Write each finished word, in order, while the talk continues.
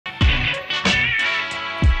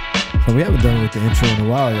So we haven't done it with the intro in a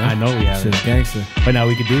while, yeah. I know we haven't. Shit's gangster. But now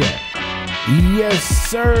we can do that. Yes,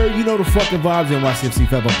 sir. You know the fucking vibes. NYCFC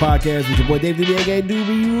podcast with your boy Dave the aka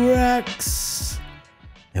Doobie Rex.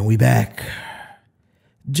 And we back.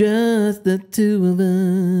 Just the two of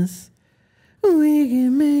us. We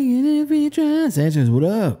can make it if we try. Sanchez, what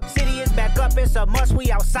up? City is back up, it's a must,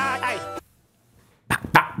 we outside.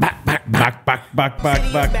 Back.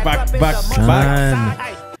 Son,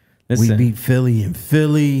 we Listen. beat Philly in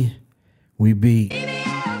Philly. We beat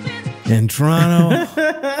in Toronto.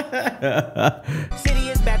 City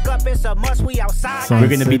is back up, it's a must, we outside. Son, We're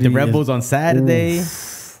gonna beat the City Rebels on Saturday.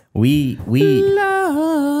 Oof. We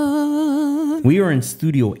Lord. were in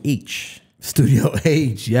Studio H. Studio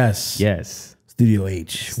H, yes. Yes. Studio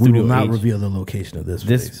H. We Studio will not H. reveal the location of this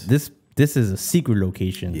place. This is a secret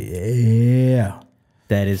location Yeah.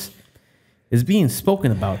 that is being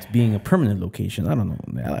spoken about being a permanent location. I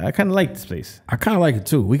don't know. I kind of like this place. I kind of like it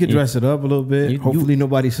too. We could dress it up a little bit. Hopefully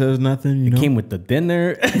nobody says nothing. You know? Came with the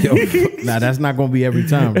dinner. Yo, nah, that's not going to be every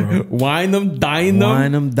time, bro. Wine them, dine them.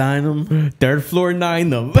 Wine them, dine them. Third floor, nine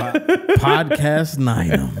them. Podcast nine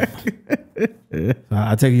them.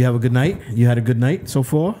 I take it you have a good night. You had a good night so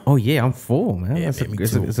far? Oh yeah, I'm full, man. Yeah, That's man, me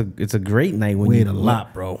it's, too. it's a great night when We you ate a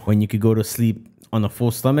lot, bro. When you could go to sleep on a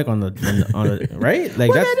full stomach on the right,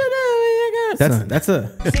 like that's a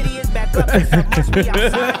City is back up, it's a must, we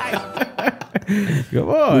outside. come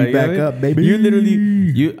on, We back up, baby. You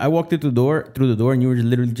literally I walked through the door and you were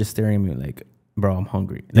literally just staring at me like, bro, I'm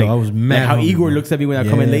hungry. Like, I was mad like how hungry, Igor bro. looks at me when I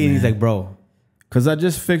come in Yeah, late and he's man. like, bro. Because I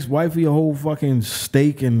just fixed wifey a whole fucking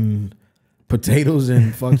steak and potatoes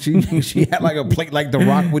and fuck. She had like a plate like The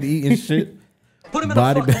Rock would eat and shit. Put him in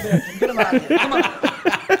Body the fucking bed. Get him out of here. Come on.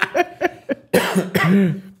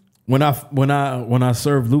 When I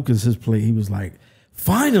served Lucas his plate, he was like,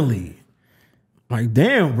 "Finally!" Like,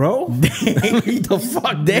 damn, bro. What the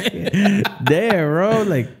fuck, There, bro.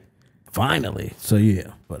 Like, finally. So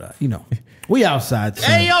yeah, but you know, we outside. So.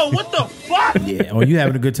 Hey, yo, what the fuck? Yeah. Oh, you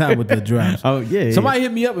having a good time with the drops? oh yeah. Somebody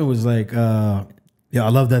hit me up and was like, "Yeah, I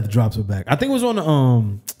love that the drops are back." I think it was on the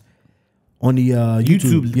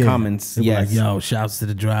YouTube yeah. comments. They were Yes. like, yo, shouts to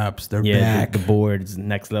the drops. They're yeah, back. the boards,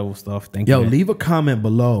 next level stuff. Thank Yo, you. leave a comment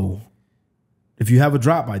below if you have a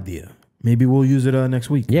drop idea. Maybe we'll use it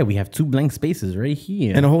next week. Yeah, we have 2 blank spaces right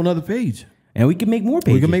here. And a whole nother page. And we can make more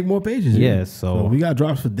pages. We can make more pages. Yeah, so- we got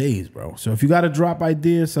drops for days, bro. So if you got a drop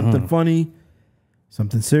idea, something funny,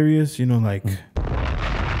 something serious, you know, like we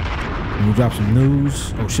drop some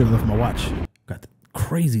news. Oh shit, I left my watch. Got the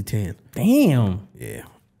crazy tan. Damn. Yeah.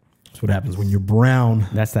 That's what happens when you're brown.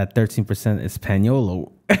 That's that 13%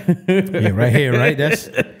 Españolo. Yeah, right here, right? That's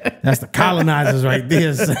the colonizers right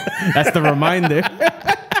there. That's the reminder.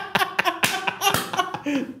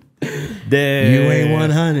 Damn. You ain't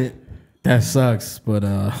 100. That sucks, but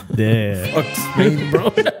Damn. fuck Spain, bro.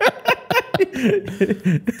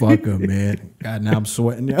 Fuck 'em, man. God, now I'm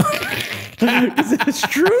sweating, yo. It's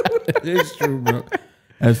true. It's true, bro.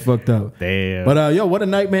 That's fucked up. Damn. But yo, what a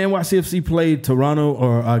night, man. YCFC played Toronto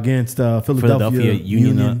or against Philadelphia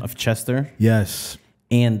Union of Chester. Yes.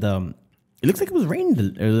 And it looks like it was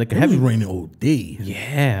raining, or like a It heavy was raining OD.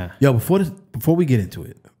 Yeah. Yo, before we get into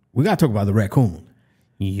it, we gotta talk about the raccoon.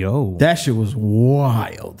 Yo. That shit was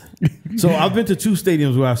wild. So I've been to 2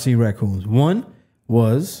 stadiums where I've seen raccoons. One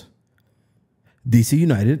was DC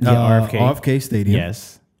United, RFK Stadium.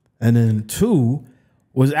 Yes. And then 2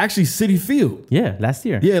 was actually Citi Field. Yeah, last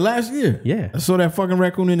year. Yeah, last year. Yeah. I saw that fucking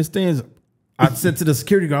raccoon in the stands. I said to the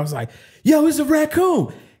security guard, I was like, yo, it's a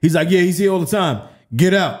raccoon. He's like, yeah, he's here all the time.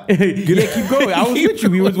 Get out. Yeah, keep going. I was with you.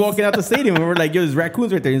 We was walking out the stadium and we're like, yo, there's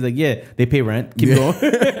raccoons right there. He's like, yeah, they pay rent. Keep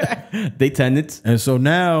going. They tenants. And so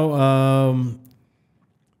now,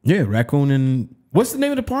 yeah, raccoon in, what's the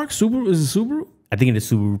name of the park? Subaru? Is it Subaru? I think it is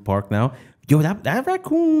Subaru Park now. Yo, that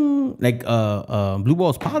raccoon, like Blue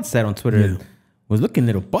Balls Pod said on Twitter, was looking a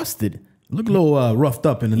little busted. Look a little roughed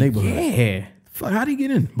up in the neighborhood. Yeah. Fuck, how'd he get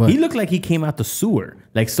in? But He looked like he came out the sewer,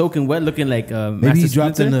 like soaking wet, looking like maybe he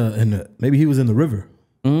dropped in the maybe he was in the river.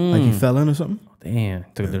 Like he fell in or something. Damn,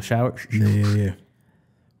 took the shower. Yeah.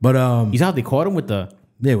 But You saw how they caught him with the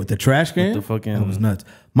with the trash can. the fucking- that was nuts.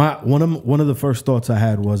 One of the first thoughts I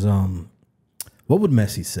had was what would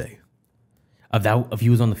Messi say? if he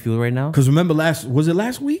was on the field right now. Because remember was it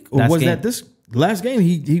last week or Last was game. that this last game?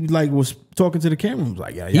 He like was talking to the camera. He was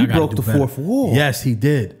like, yeah, He broke the fourth wall. Yes, he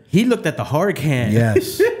did. He looked at the hard can.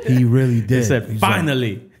 Yes, he really did. He said, He's like,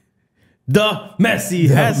 finally, the Messi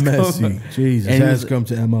has Messi. come. Jesus And he has was- come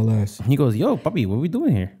to MLS. He goes, yo, puppy, what are we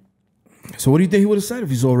doing here? So what do you think he would have said if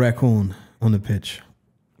he saw a raccoon on the pitch?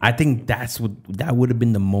 I think that would have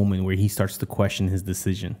been the moment where he starts to question his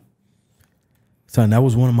decision. Son, that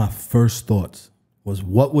was one of my first thoughts. Was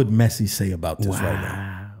what would Messi say about this right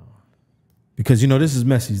now? Because this is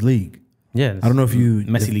Messi's league. Yeah, I don't know if you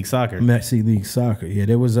Messi League Soccer. Messi League Soccer. Yeah,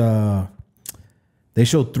 there was they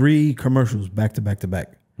showed 3 commercials back to back to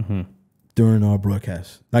back during our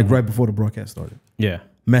broadcast, like right before the broadcast started. Yeah,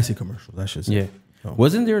 Messi commercials, I should say. yeah. So.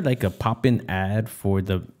 Wasn't there like a pop-in ad for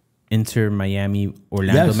the Inter Miami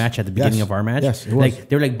Orlando match at the beginning of our match? Yes, it was. Like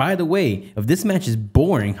they were like, by the way, if this match is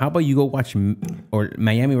boring, how about you go watch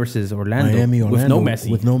Miami versus Orlando, with no Messi?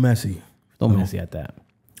 With no Messi. No Messi at that.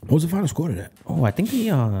 What was the final score to that? Oh, I think they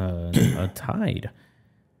tied.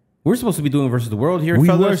 We're supposed to be doing versus the world here, We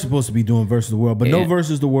fellas. were supposed to be doing versus the world, but no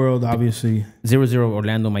versus the world, obviously. 0-0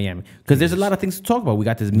 Orlando Miami. Because there's a lot of things to talk about. We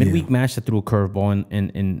got this midweek match that threw a curveball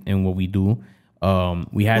in what we do.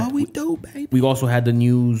 We had What we do, baby. We also had the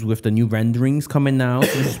news with the new renderings coming now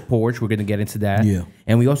to the porch. We're gonna get into that. Yeah.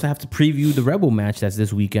 And we also have to preview the Rebel match that's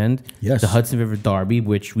this weekend. Yes. The Hudson River Derby,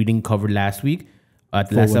 which we didn't cover last week. At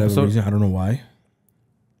the For last whatever episode. reason, I don't know why.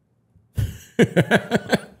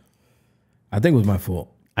 I think it was my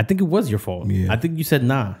fault. I think it was your fault. Yeah. I think you said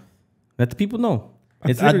nah. Let the people know.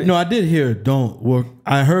 No, I did hear don't work.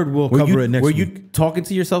 I heard we'll cover it next week. Were you talking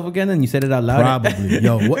to yourself again and you said it out loud? Probably.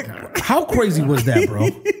 Yo, what? How crazy was that, bro?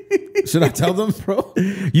 Should I tell them, bro?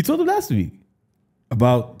 You told them last week.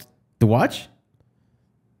 About The watch?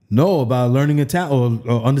 about learning Italian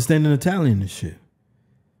or understanding Italian and shit.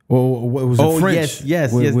 Or what was it? French?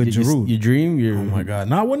 yes. With Your Giroud. dream. Oh my god!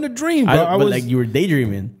 No, I wasn't a dream, bro. I but was like you were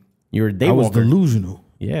daydreaming. You were a daywalker. I was delusional.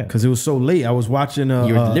 Yeah. Because it was so late. I was watching. You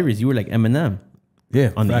were delirious. You were like Eminem.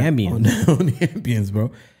 Yeah, On the ambience. on the ambience,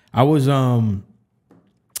 bro. I was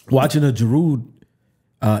watching a Giroud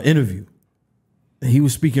interview. He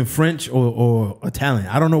was speaking French or Italian.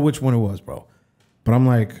 I don't know which one it was, bro. But I'm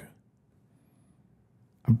like,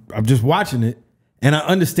 I'm just watching it, and I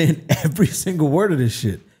understand every single word of this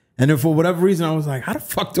shit. And then for whatever reason, I was like, how the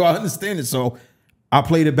fuck do I understand it? So I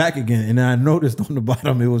played it back again, and then I noticed on the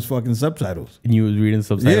bottom it was fucking subtitles. And you was reading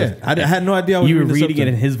subtitles. Yeah, I had no idea I was You were reading reading it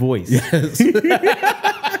in his voice. Yes.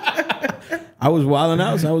 I was wilding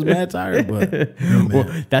out, so I was mad tired. But yeah,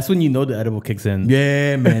 Well, that's when you know the edible kicks in.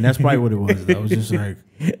 yeah, man, that's probably what it was. I was just like,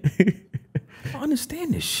 I don't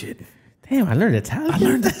understand this shit. Damn, I learned Italian. I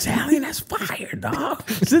learned Italian. That's fire, dog.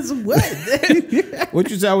 Since what? What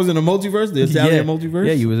you said? I was in a multiverse, the Italian multiverse.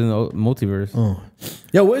 Yeah, you was in the multiverse. Oh,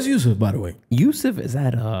 yo, where's Yousef, by the way? Yousef is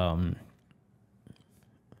at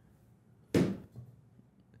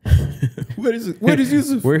Where is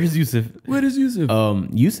Yousef? Where is Yousef? Where is Yousef?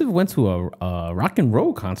 Yousef went to a rock and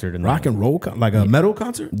roll concert in Rock and roll, like a metal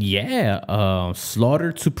concert. Yeah,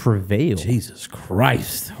 Slaughter to Prevail. Jesus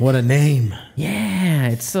Christ, what a name! Yeah,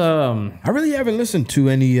 it's I really haven't listened to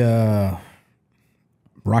any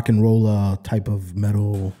rock and roll type of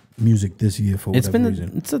metal music this year for whatever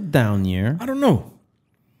reason. It's a down year. I don't know.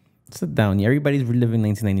 It's a down year. Everybody's reliving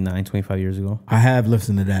 1999, 25 years ago. I have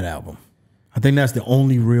listened to that album. I think that's the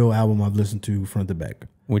only real album I've listened to front to back.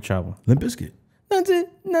 Which album? Limp Bizkit. That's it.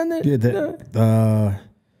 Yeah, that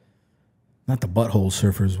not the Butthole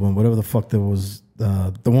Surfers one, whatever the fuck that was,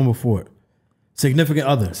 the one before it. Significant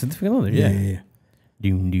Other. Significant Other, yeah.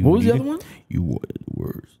 What was the other one? You were the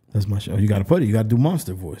worst. That's my show. You got to put it. You got to do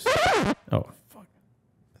monster voice. Oh, fuck.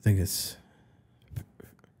 I think it's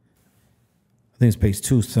page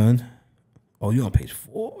 2, son. Oh, you on page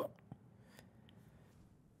 4?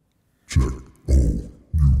 Check. Oh, you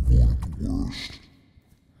wanted the worst.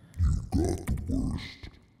 You got the worst.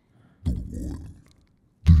 The one.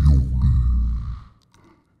 The only.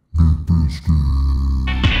 Limp Bizkit.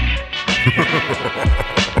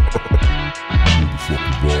 You the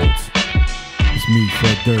fucking balls. It's me,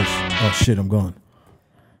 Fred Durst. Oh shit, I'm gone.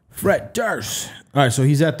 Fred Durst. All right, so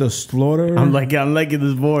he's at the Slaughter. I'm liking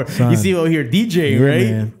this more. Son. You see over here, DJ, Yeah, right?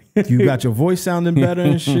 man. You got your voice sounding better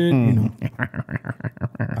and shit. You know,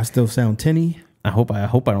 I still sound tinny. I hope I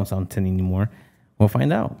don't sound 10 anymore. We'll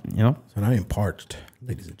find out, you know? So I am parched,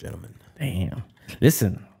 ladies and gentlemen. Damn.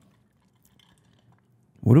 Listen.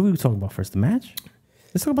 What are we talking about first? The match?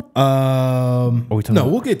 Let's talk about...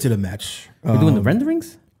 We'll get to the match. We're doing the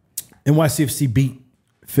renderings? NYCFC beat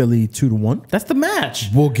Philly 2-1. That's the match.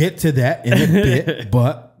 We'll get to that in a bit.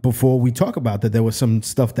 But before we talk about that, there was some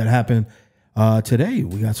stuff that happened today.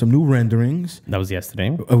 We got some new renderings. That was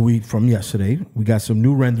yesterday. From yesterday. We got some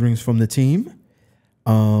new renderings from the team.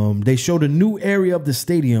 They showed a new area of the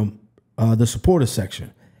stadium, the supporter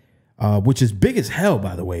section, which is big as hell,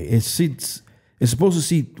 by the way. It's supposed to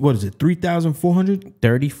seat, what is it, 3,400?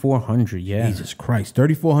 3,400, yeah. Jesus Christ,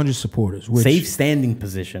 3,400 supporters. Which, Safe standing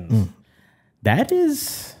positions. That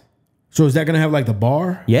is So is that gonna have like the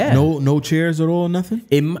bar? Yeah. No chairs at all, nothing?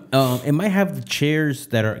 It might have the chairs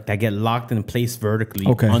that get locked in place vertically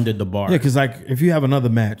under the bar. Yeah, because like if you have another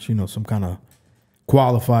match, some kind of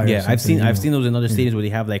qualifier. Yeah, I've seen those in other stadiums where they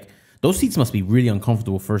have like those seats must be really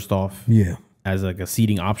uncomfortable first off. Yeah. As like a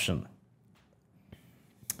seating option.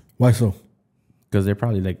 Why so? Because they're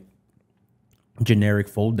probably like generic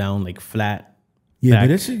fold down, like flat. Yeah, back.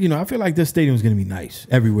 but it's I feel like this stadium is gonna be nice.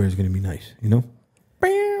 Everywhere is gonna be nice,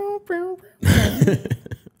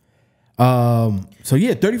 So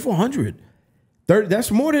yeah, 3,400.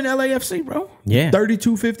 That's more than LAFC, bro. Yeah.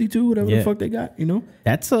 3,252, whatever the fuck they got,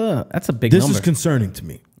 That's a big This number. is concerning to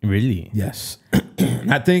me. Really? Yes.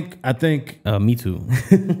 I think me too.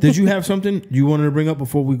 did you have something you wanted to bring up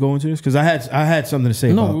before we go into this? Because I had something to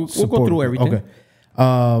say about we'll go through everything.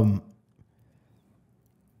 Okay.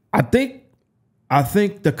 I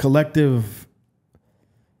think the collective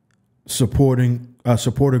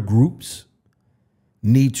supporter groups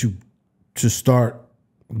need to start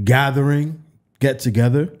gathering, get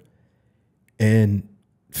together, and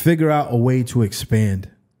figure out a way to expand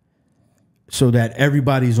so that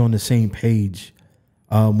everybody's on the same page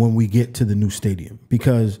when we get to the new stadium.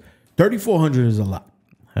 Because 3,400 is a lot.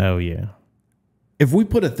 Oh yeah. If we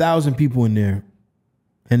put 1,000 people in there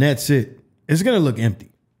and that's it, it's going to look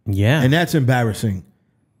empty. Yeah. And that's embarrassing,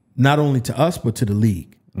 not only to us, but to the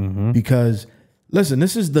league. Because, listen,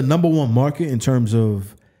 this is the number one market in terms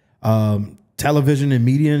of television and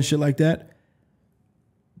media and shit like that.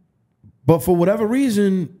 But for whatever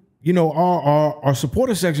reason, our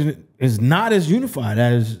supporter section is not as unified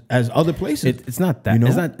as other places. It's not that.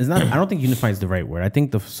 It's not. I don't think unified is the right word. I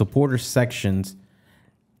think the supporter sections,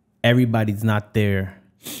 everybody's not there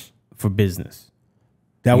for business.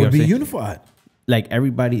 That would be saying? unified. Like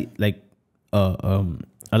everybody, like a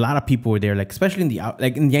lot of people were there, like especially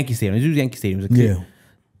in Yankee Stadium. Let's use Yankee Stadium.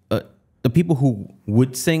 Like, the people who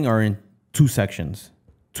would sing are in two sections,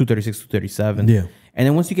 236, 237. Yeah. And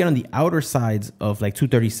then once you get on the outer sides of like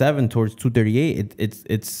 237 towards 238,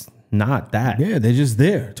 it's not that. Yeah, they're just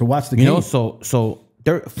there to watch the game. So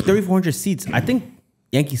 3,400 seats. I think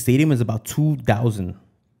Yankee Stadium is about 2,000,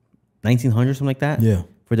 1,900, something like that. Yeah.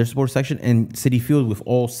 For their sports section, and City Field with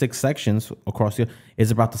all 6 sections across the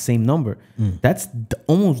is about the same number. That's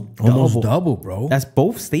almost double, bro. That's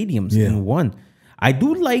both stadiums in one. I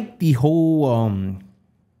do like the whole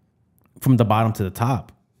from the bottom to the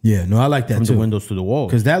top. Yeah, no, I like that from too. the windows to the walls,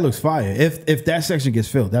 because that looks fire. If that section gets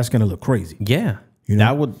filled, that's gonna look crazy. Yeah,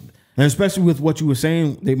 that would, and especially with what you were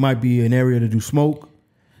saying, they might be an area to do smoke.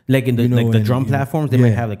 Like in the drum platforms, they might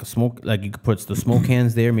have like a smoke. Like you could put the smoke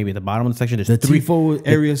cans there. Maybe at the bottom of the section, there's the tifo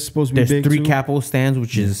area is supposed to be big. There's 3 too. capo stands,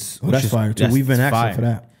 which is fire too. We've been asking for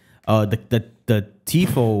that. The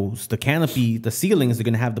tifos, the canopy, the ceilings are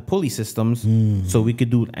gonna have the pulley systems, so we could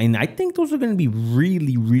do. And I think those are gonna be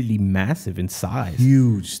really, really massive in size.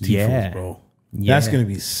 Huge tifos, bro. Yeah. That's gonna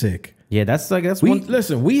be sick. Yeah, that's one.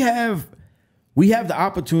 Listen, we have the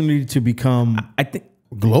opportunity to become. I think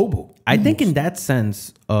global. I think in that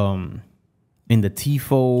sense, in the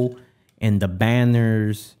tifo and the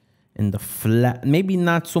banners and the maybe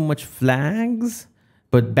not so much flags,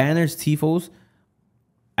 but banners, tifos,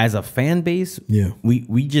 as a fan base,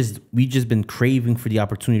 we just been craving for the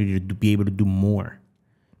opportunity to be able to do more,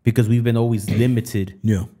 because we've been always limited.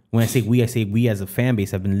 Yeah. When I say we as a fan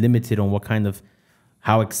base have been limited on what kind of,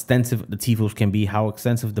 how extensive the tifos can be, how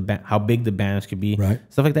extensive how big the banners could be, right?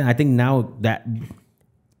 Stuff like that. I think now that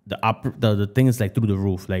the thing is like through the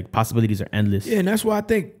roof, like possibilities are endless. Yeah, and that's why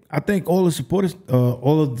I think all the supporters,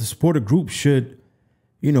 all of the supporter groups should,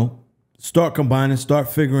 start combining, start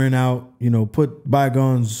figuring out, put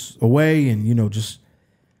bygones away, and just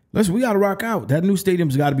listen. We got to rock out. That new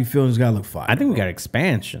stadium's got to be filled. It's got to look fire. I think we got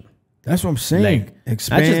expansion. That's what I'm saying. Like,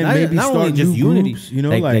 expand, maybe not start only just new unity,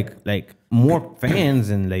 groups, like more fans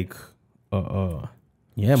and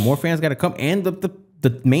more fans got to come. And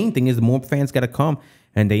the main thing is the more fans got to come,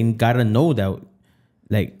 and they got to know that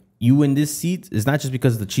like you in this seat is not just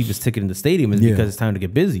because it's the cheapest ticket in the stadium, it's because it's time to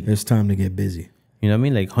get busy. It's time to get busy. You know what I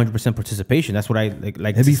mean? Like 100% participation. That's what I like.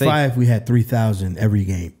 It'd be fire if we had 3,000 every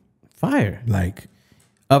game. Fire. Like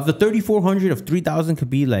of the 3,400, of 3,000 could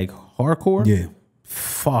be like hardcore. Yeah.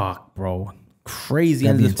 Fuck, bro. Crazy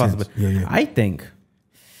That'd be endless intense. possibility. Yeah. I think,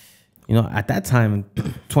 at that time,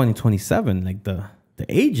 2027, like the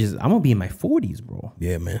ages, I'm gonna be in my 40s, bro.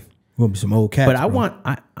 Yeah, man. We'll be some old cats. But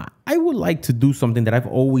I would like to do something that I've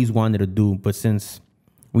always wanted to do, but since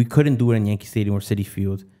we couldn't do it in Yankee Stadium or Citi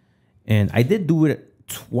Field, and I did do it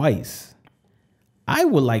twice, I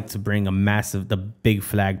would like to bring the big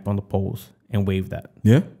flag on the poles and wave that.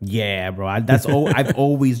 Yeah. Yeah, bro. I've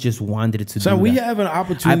always just wanted it to So do we that. have an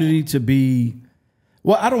opportunity to be.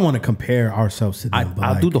 Well, I don't want to compare ourselves to them. but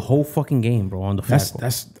I'll like, do the whole fucking game, bro, on the That's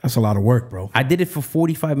flagpole. that's a lot of work, bro. I did it for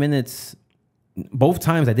 45 minutes. Both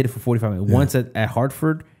times I did it for 45 minutes. Once at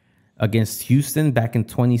Hartford against Houston back in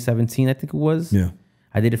 2017, I think it was. Yeah.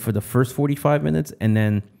 I did it for the first 45 minutes, and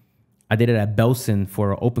then I did it at Belson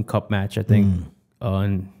for an Open Cup match, I think,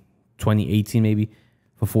 in 2018 maybe,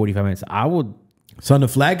 for 45 minutes. I would... Son, the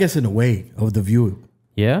flag gets in the way of the view.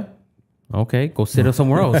 Yeah? Okay, go sit up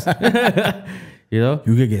somewhere else. You know?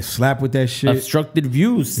 You could get slapped with that shit. Obstructed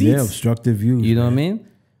views, seats. Yeah, obstructive views. You know what I mean?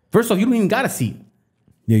 First off, you don't even got a seat.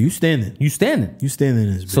 Yeah, you standing. You standing. You standing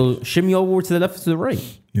in this bitch. So shimmy over to the left to the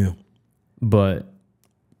right. Yeah. But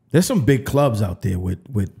There's some big clubs out there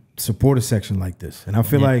with supporter section like this. And I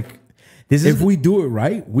feel like this if we do it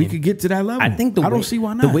right, we could get to that level. I think I don't see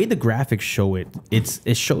why not. The way the graphics show it,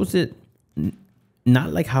 it shows it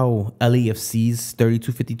not like how LAFC's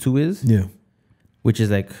 3252 is, Yeah. which is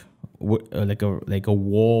like a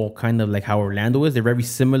wall, kind of like how Orlando is. They're very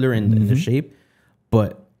similar in the shape,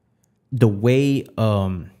 but the way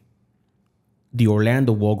the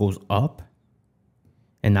Orlando wall goes up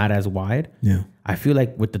and not as wide. Yeah. I feel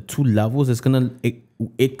like with the two levels,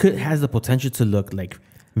 it has the potential to look like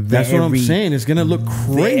That's what I'm saying. It's gonna look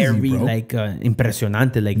crazy, very bro. like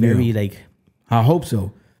impresionante, like very like I hope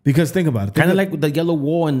so. Because think about it. kind of like the yellow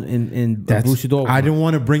wall in Borussia Dortmund. I didn't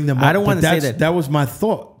want to bring them up. I don't want to say that. That was my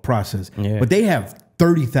thought process. Yeah. But they have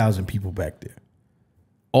 30,000 people back there.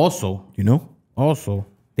 Also, You know?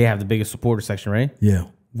 they have the biggest supporter section, right? Yeah.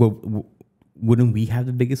 Wouldn't we have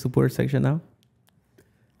the biggest supporter section now?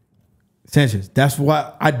 Sanchez. That's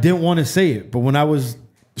why I didn't want to say it. But when I was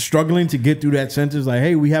struggling to get through that sentence, like,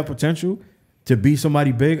 hey, we have potential to be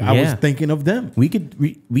somebody big, I was thinking of them. We could,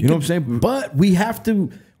 You know what I'm saying? But we have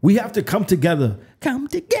to come together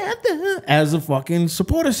as a fucking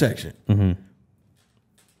supporter section. Mm-hmm.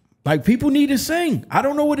 Like, people need to sing. I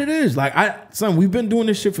don't know what it is. Like, son, we've been doing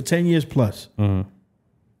this shit for 10 years plus. Mm-hmm.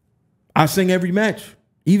 I sing every match.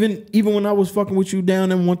 Even when I was fucking with you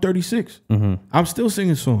down in 136. Mm-hmm. I'm still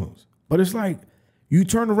singing songs. But it's like, you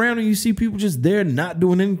turn around and you see people just there not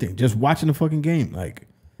doing anything, just watching the fucking game. Like,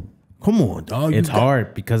 come on, dog. It's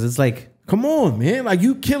hard because it's like, Come on, man. Like,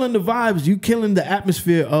 you killing the vibes. You killing the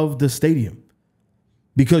atmosphere of the stadium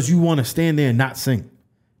because you want to stand there and not sing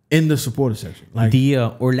in the supporter section. Like, the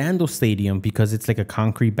Orlando Stadium, because it's like a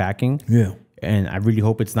concrete backing. yeah. And I really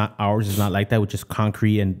hope it's not ours. It's not like that, with just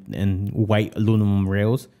concrete and white aluminum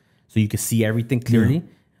rails, so you can see everything clearly.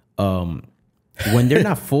 When they're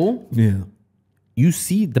not full, Yeah. you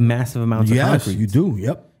see the massive amounts of Yes, concrete. you do.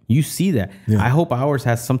 Yep. You see that. Yeah. I hope ours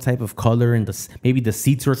has some type of color, and maybe the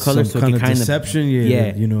seats are color, Some so kind it of can kind deception. of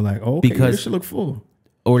Yeah. You know, like, oh, okay, Because- this should look full.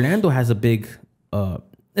 Orlando has a big.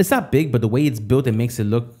 It's not big, but the way it's built, it makes it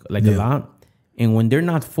look like a lot. And when they're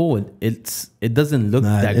not full, it doesn't look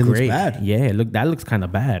that it looks great. bad. Yeah, that looks kind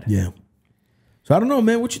of bad. Yeah. So I don't know,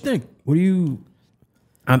 man. What you think? What do you?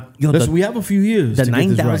 Listen, we have a few years. the to get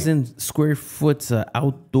this right. 9,000 square foot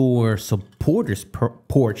outdoor supporters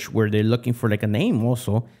porch, where they're looking for like a name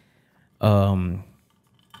also.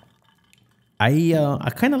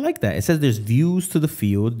 I kind of like that. It says there's views to the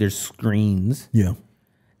field, there's screens. Yeah.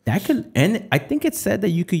 That could, and I think it said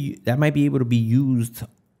that might be able to be used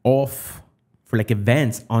off for like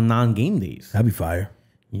events on non-game days. That'd be fire.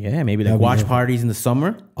 Yeah, maybe like That'd be watch heavy. parties in the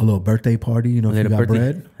summer. A little birthday party. You know, if you got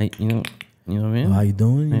bread. Hey, you know what I mean? How you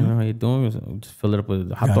doing? You know how you doing? Just fill it up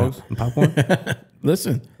with hot dogs and popcorn.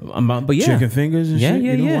 Listen. But yeah, Chicken fingers and shit.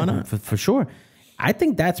 Yeah, You know, yeah. why not? For sure. I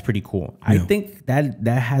think that's pretty cool. I Yeah. think that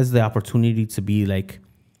has the opportunity to be like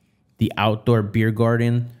the outdoor beer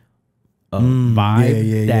garden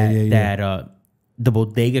vibe that the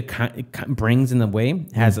bodega brings in a way,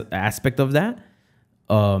 has an aspect of that.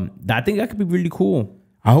 I think that could be really cool.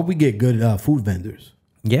 I hope we get good food vendors.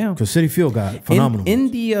 Yeah, Because City Field got phenomenal.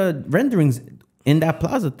 In the renderings in that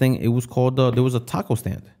plaza thing, it was called there was a taco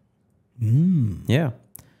stand. Yeah,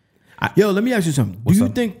 Yo, let me ask you something. Do you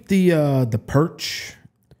up? think the perch,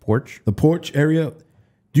 porch. the porch area,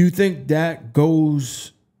 do you think that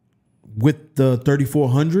goes with the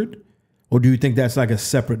 3,400? Or do you think that's like a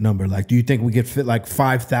separate number? Like, do you think we could fit like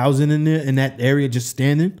 5,000 in there in that area just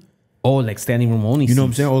standing? Oh, like standing room only. You know what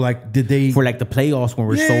I'm seats. saying? Or like, did they? For like the playoffs when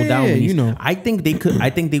we're sold out. Yeah, when you know. I think they could. I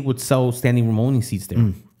think they would sell standing room only seats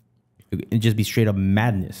there. It'd just be straight up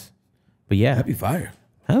madness. But yeah, That'd be fire.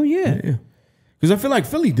 hell yeah. Yeah. Because I feel like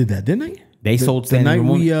Philly did that, didn't they? They sold the standing night room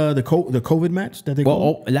only. the COVID match that they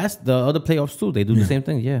called? Well, the other playoffs too. They do the same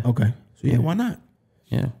thing. Yeah. Okay. So yeah, why not?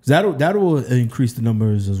 Yeah. That'll increase the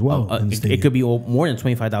numbers as well. in the It stadium. could be more than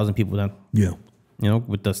 25,000 people then. Yeah. You know,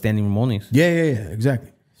 with the standing room only. Yeah,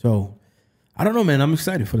 exactly. So I don't know, man. I'm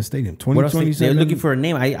excited for the stadium. What else? 2027. They're looking for a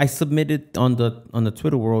name. I submitted on the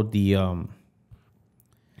Twitter world the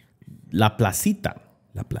La Placita.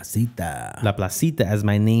 La Placita. La Placita as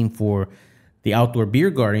my name for the outdoor beer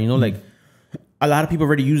garden. You know, like a lot of people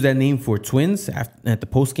already use that name for Twins at the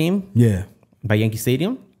post game Yeah. by Yankee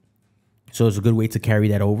Stadium. So it's a good way to carry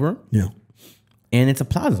that over. Yeah. And it's a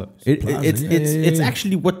plaza. It's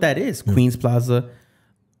actually what that is. Queens Plaza,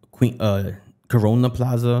 Corona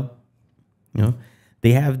Plaza. You know,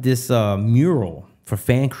 they have this mural for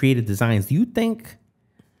fan created designs. Do you think?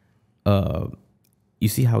 You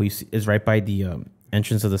see how it's right by the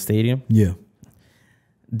entrance of the stadium. Yeah.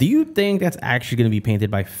 Do you think that's actually going to be painted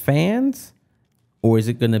by fans, or is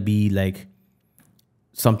it going to be like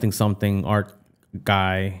something art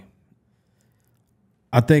guy?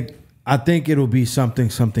 I think it'll be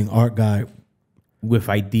something art guy. With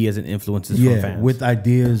ideas and influences from Yeah, fans. with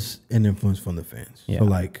ideas and influence from the fans. Yeah, So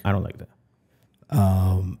like, I don't like that.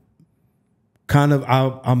 kind of,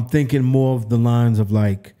 I'm thinking more of the lines of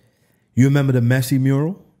like, you remember the Messi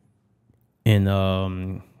mural? In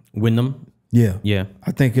Wyndham. Yeah. Yeah.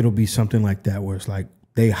 I think it'll be something like that where it's like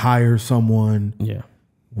they hire someone Yeah.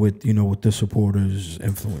 with, with the supporters'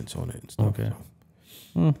 influence on it and stuff. Okay.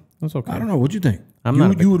 So, That's okay. I don't know. What you think? I'm you,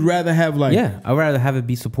 not a big- you would rather have like, Yeah, I'd rather have it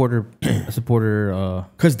be supporter.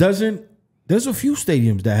 because there's a few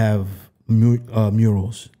stadiums that have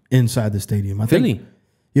murals inside the stadium. I Philly. think,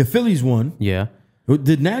 yeah, Philly's one. Yeah.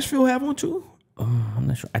 Did Nashville have one too? I'm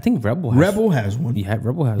not sure. I think Rebel has. Rebel has one. Yeah,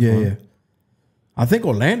 Rebel has Yeah, one. yeah. I think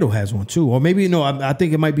Orlando has one too, or maybe no. I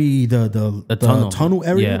think it might be the tunnel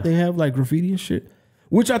area. Yeah. They have like graffiti and shit,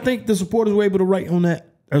 which I think the supporters were able to write on that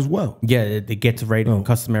as well, Yeah, they get to write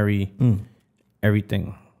customary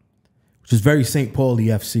everything. which is very St. Pauli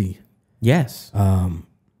FC. Yes.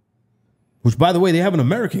 Which, by the way, they have an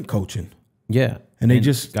American coaching, yeah. and they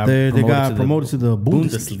got promoted to the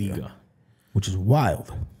Bundesliga, which is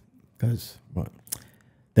wild because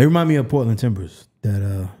they remind me of Portland Timbers,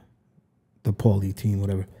 that the Pauli team,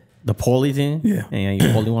 whatever. The Paulie thing? Yeah. Yeah, you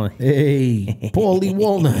Paulie one. Hey, Paulie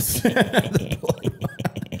Walnuts.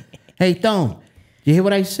 Hey, Tone, you hear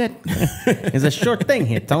what I said? It's a short thing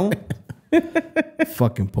here, Tone.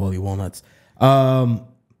 Fucking Paulie Walnuts.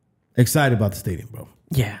 Excited about the stadium, bro.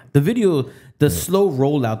 Yeah. The video, the slow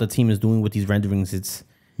rollout the team is doing with these renderings, it's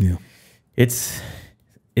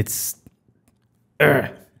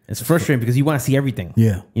frustrating because you want to see everything.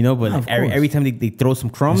 Yeah. You know, but Of every time they throw some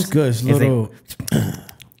crumbs, It's good. It's like- little.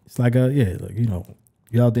 It's like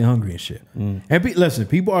you're out there hungry and shit. And listen,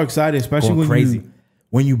 people are excited, especially Going when crazy.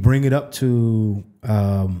 you bring it up to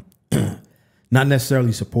not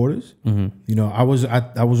necessarily supporters. I was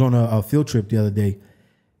on a field trip the other day,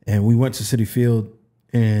 and we went to Citi Field,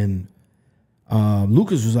 and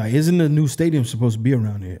Lucas was like, "Isn't the new stadium supposed to be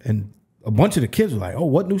around here?" And a bunch of the kids were like, "Oh,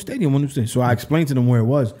 what new stadium? What new stadium?" So I explained to them where it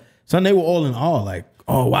was. So they were all in awe, like,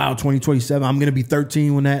 "Oh wow, 2027! I'm gonna be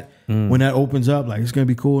 13 when that opens up. Like, it's gonna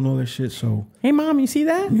be cool and all that shit." So hey, Mom, you see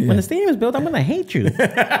that? When the stadium is built, I'm going to hate you.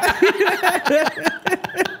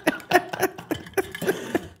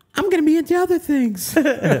 I'm gonna be into other things.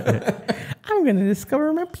 I'm going to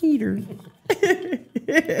discover my Peter.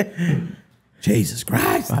 Jesus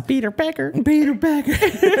Christ, My Peter Pecker. Peter Becker.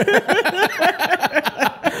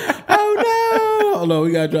 Oh no,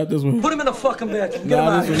 we gotta drop this one. Put him in the fucking bedroom. Get him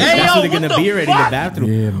Nah, out this of one- here. That's what they're going to be already in the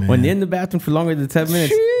bathroom. Yeah, man. When they're in the bathroom for longer than 10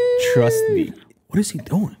 minutes, trust me. What is he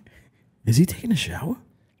doing? Is he taking a shower?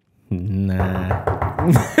 Nah.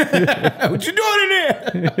 What you doing in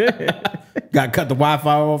there? Got to cut the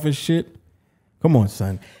Wi-Fi off and shit. Come on,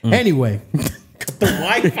 son. Anyway, The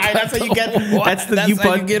Wi-Fi, that's how you get. That's That's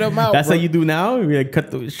how you get them out, That's bro. how you do now. We like cut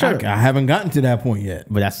the. Sure. I haven't gotten to that point yet.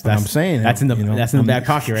 But that's I'm saying that's in the that's in the back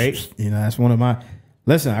pocket, right? That's one of my.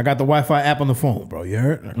 Listen, I got the Wi-Fi app on the phone, bro. You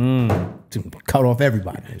heard? To cut off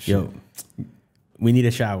everybody. And shit. Yo, we need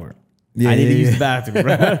a shower. Yeah, I need to yeah, use yeah. the bathroom,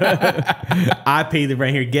 bro. I paid it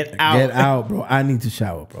right here. Get out. Get out, bro. I need to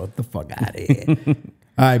shower, bro. Get the fuck out of here.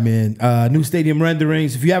 All right, man. New stadium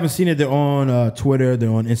renderings. If you haven't seen it, they're on Twitter, they're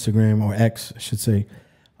on Instagram, or X, I should say.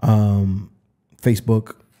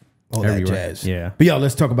 Facebook, all that Everywhere. jazz. Yeah. But yo,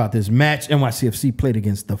 let's talk about this match. NYCFC played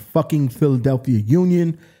against the fucking Philadelphia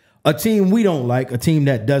Union, a team we don't like, a team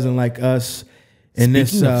that doesn't like us. In this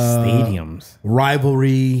Speaking of stadiums,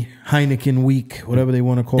 rivalry, Heineken week, whatever they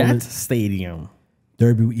want to call that's it. a stadium.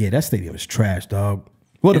 Derby. Yeah, that stadium is trash, dog.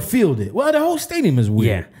 Well, the field is. Well, the whole stadium is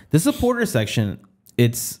weird. Yeah, the supporter section,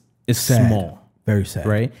 it's Sad. small, Very sad.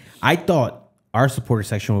 right? I thought our supporter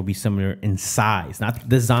section will be similar in size, not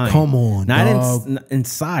design. Come on, not dog. in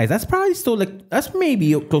size. That's probably still like that's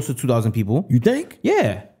maybe close to 2,000 people. You think?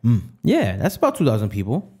 Yeah, yeah, that's about 2,000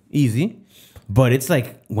 people, easy. But it's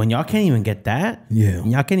like when y'all can't even get that, Yeah.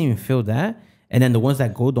 and y'all can't even feel that, and then the ones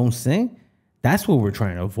that go don't sing. That's what we're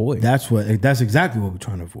trying to avoid. That's exactly what we're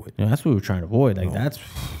trying to avoid. You know, that's what we're trying to avoid. Like that's.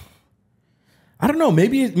 I don't know.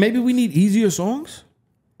 Maybe we need easier songs.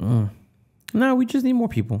 No, we just need more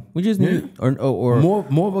people. We just need or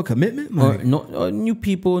More of a commitment. or Like, no new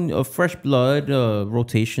people, fresh blood,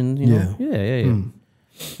 rotation. You know, yeah.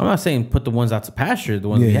 I'm not saying put the ones out to pasture, the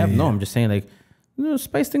ones we have. No, I'm just saying like,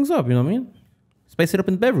 spice things up. You know what I mean? Spice it up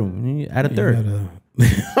in the bedroom. You add a third.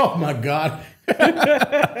 oh my God.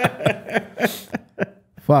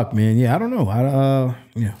 Fuck, man. Yeah, I don't know.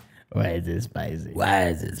 Yeah. Why is it spicy? Why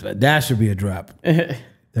is this? That should be a drop.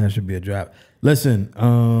 That should be a drop. Listen,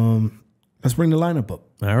 let's bring the lineup up.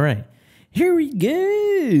 All right, here we go.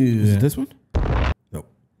 Is it this one? Nope.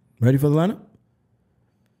 Ready for the lineup?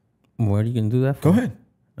 What are you gonna do that for? Go ahead.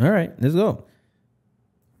 All right, let's go.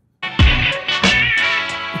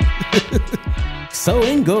 So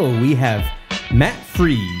in goal, we have Matt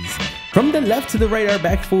Freeze. From the left to the right, our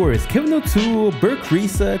back four is Kevin O'Toole, Burke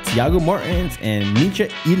Risa, Thiago Martins, and Misha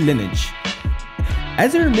Ilinic.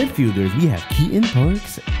 As our midfielders, we have Keaton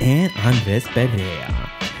Parks and Andres Perea.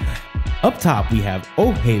 Up top, we have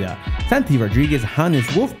Ojeda, Santi Rodriguez,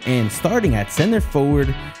 Hannes Wolf, and starting at center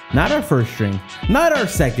forward, not our first string, not our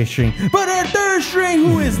second string, but our third string,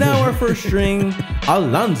 who is now our first string,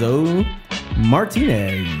 Alonso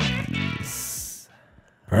Martinez.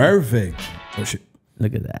 Perfect. Oh shit.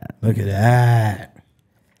 Look at that. Look at that.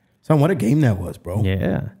 Son, what a game that was, bro.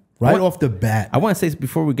 Yeah. Right off the bat. I want to say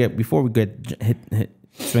before we get hit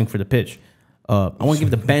swing for the pitch. I want to give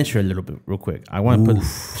the bench here a little bit real quick. I want to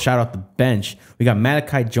shout out the bench. We got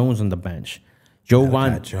Malachi Jones on the bench.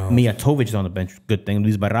 Jovan Mijatovic is on the bench. Good thing.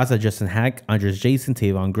 Luis Barraza, Justin Hack, Andres Jason,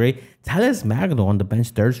 Tavon Gray, Thales Magno on the bench.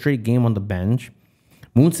 Third straight game on the bench.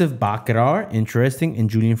 Moncion Baccarar, interesting, and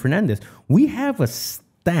Julian Fernandez. We have a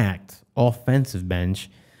stacked offensive bench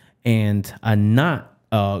and a not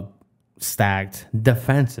stacked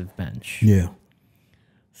defensive bench. Yeah.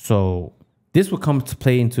 So this will come to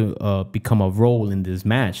play into become a role in this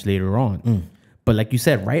match later on. But like you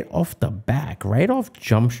said, right off the back, right off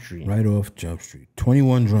Jump Street. Right off Jump Street.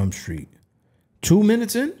 21 Drum Street. 2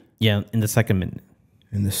 minutes in? Yeah, in the second minute.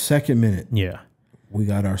 In the second minute, Yeah. we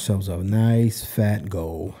got ourselves a nice fat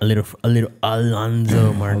goal. A little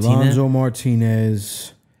Alonso Martinez. Alonso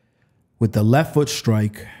Martinez with the left foot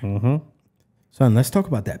strike. Son, let's talk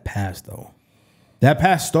about that pass, though. That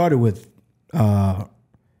pass started with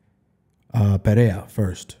Perea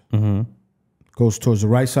first. Goes towards the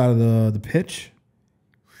right side of the pitch.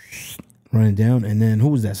 Running down. And then who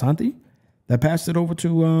was that? Santi? That passed it over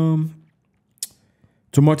to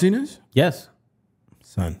Martinez? Yes.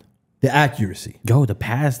 Son. The accuracy. Yo, the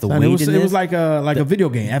pass, the Son, weightiness. it was like a video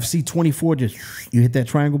game. FC 24, just you hit that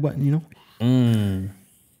triangle button, you know?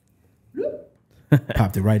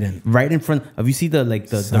 Popped it right in. Right in front. Have you see the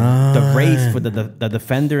race for the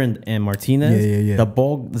defender and Martinez? Yeah. The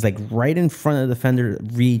ball is like right in front of the defender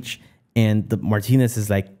reach, and the Martinez is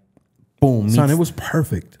like, boom. Son, it was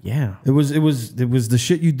perfect. Yeah. It was the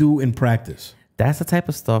shit you do in practice. That's the type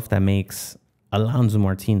of stuff that makes Alonso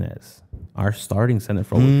Martinez our starting center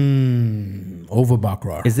forward. Over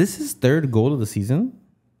Baccarar. Is this his third goal of the season?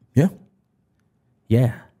 Yeah.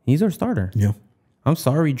 Yeah, he's our starter. Yeah. I'm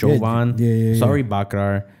sorry, Jovan. Yeah. Sorry,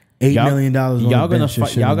 Baccarar. $8 million on Y'all the gonna bench.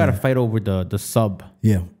 fight. Y'all gotta fight over the sub.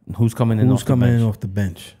 Yeah. Who's coming in? Who's off coming the bench, in off the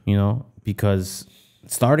bench? You know, because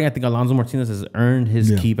starting, I think Alonso Martinez has earned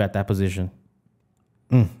his keep at that position.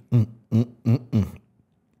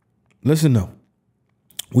 Listen, though.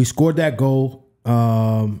 We scored that goal.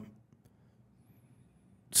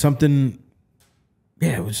 It's off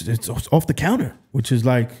the counter, which is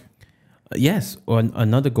like... Yes, or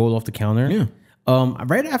another goal off the counter. Yeah.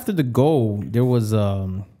 Right after the goal, there was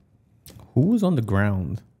who was on the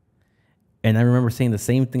ground, and I remember saying the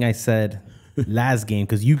same thing I said last game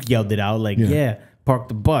because you yelled it out like, "Yeah, park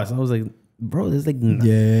the bus." I was like, "Bro, there's like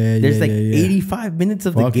 85 minutes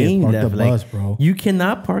of the game park left. the Like, bus, bro. You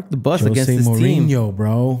cannot park the bus Jose against this team." Mourinho,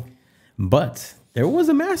 bro. But there was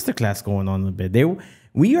a masterclass going on a bit.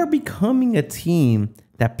 We are becoming a team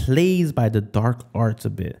that plays by the dark arts a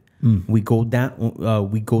bit. We go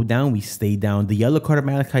down, we stay down. The yellow card of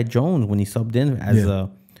Malachi Jones when he subbed in as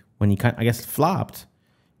when he I guess flopped.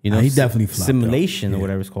 You know, he definitely flopped. Simulation or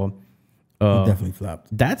whatever it's called. He definitely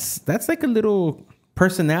flopped. That's like a little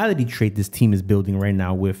personality trait this team is building right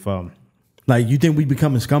now with Like, you think we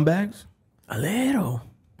becoming scumbags? a little.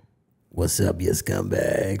 What's up, you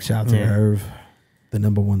scumbag? Shout out to Irv, the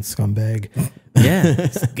number one scumbag. Yeah,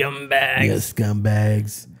 scumbags. Yes,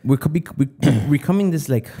 scumbags. We're becoming this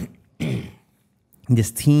like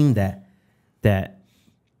this team that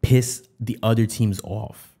piss the other teams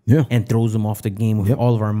off. Yeah. And throws them off the game with Yep.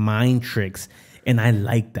 all of our mind tricks. And I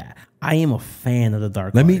like that. I am a fan of the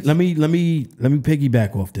dark Let me arts.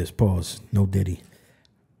 piggyback off this. Pause. No Diddy.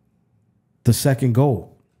 The second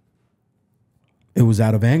goal. It was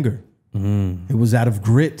out of anger. It was out of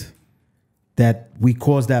grit that we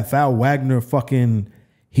caused that foul. Wagner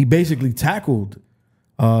he basically tackled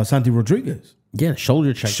Santi Rodriguez. Yeah,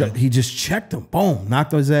 shoulder check. He just checked him. Boom.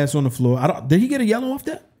 Knocked his ass on the floor. Did he get a yellow off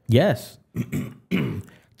that? Yes.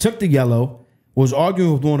 Took the yellow. Was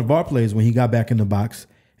arguing with one of our players when he got back in the box.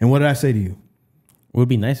 And what did I say to you? Would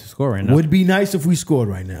be nice to score right now. Would be nice if we scored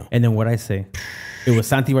right now. And then what I say? It was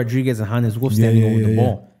Santi Rodriguez and Hannes Wolf standing over the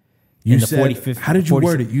ball. You In the said, 45th how did you 46th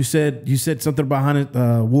word it? You said something about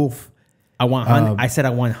Hannes Wolf. I said I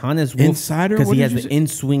want Hannes Wolf insider? because What he did has you the say?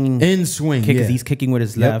 in-swinging In-swing, kick because yeah. he's kicking with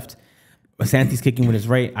his Yep. left. Santi's kicking with his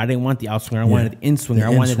right. I didn't want the outswinger. I wanted the in-swinger.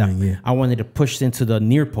 The in-swing, yeah. I wanted to push into the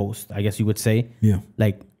near post, I guess you would say. Yeah.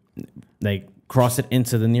 Like cross it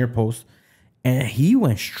into the near post. And he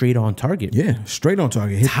went straight on target. Yeah, straight on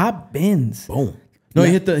target. Hit, Top bins. boom. No,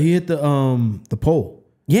 he hit the pole.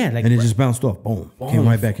 Yeah, like And it just bounced off. Boom. Came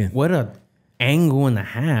right back in. What a angle and a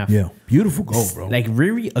half. Yeah. Beautiful goal, bro. Like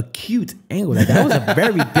very acute angle. Like, that was a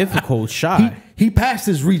very difficult shot. he passed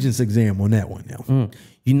his Regents exam on that one now.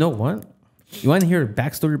 You know what? You want to hear a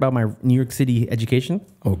backstory about my New York City education?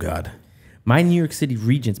 Oh, God. My New York City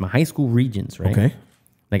Regents, my high school Regents, right? Okay.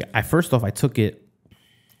 Like I took it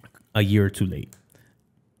a year or two late.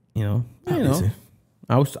 You know, Obviously.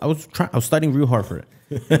 I was studying real hard for it.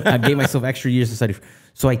 I gave myself extra years to study.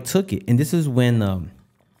 So I took it, and this is when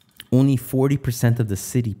only 40% of the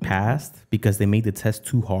city passed because they made the test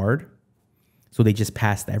too hard. So they just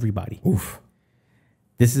passed everybody. Oof.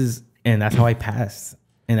 And that's how I passed.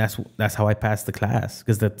 And that's how I passed the class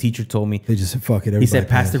because the teacher told me. They just said, fuck it. He said,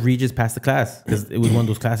 everybody pass the Regents, pass the class. Because it was one of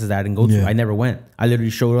those classes that I didn't go to. Yeah. I never went. I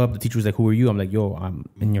literally showed up. The teacher was like, who are you? I'm like, yo, I'm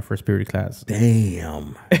in your first period class.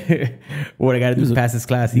 Damn. What I got to do is pass this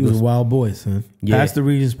class. He was a wild boy, son. Yeah. Pass the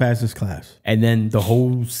Regents, pass his class. And then the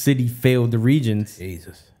whole city failed the Regents.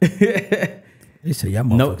 Jesus. They said, y'all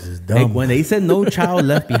motherfuckers is dumb. Like, when they said no child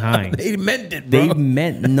left behind, They meant it, bro. they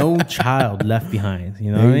meant no child left behind.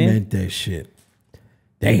 You know They what I mean? meant that shit.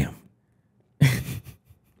 Damn.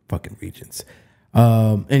 Fucking Regents.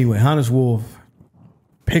 Anyway, Hannes Wolf,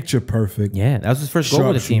 picture perfect. Yeah, that was his first goal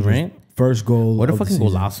with the team, Sharpshooters, right? First goal. What a of the fucking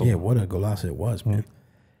season. golazo. Yeah, what a golazo it was, man.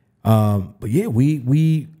 But yeah,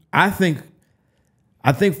 I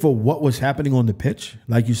think for what was happening on the pitch,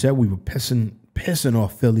 like you said, we were pissing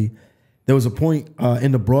off Philly. There was a point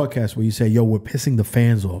in the broadcast where you say, yo, we're pissing the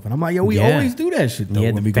fans off. And I'm like, yo, we Yeah. always do that shit, though.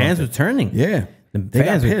 Yeah, when the we go fans out were there. turning. Yeah. They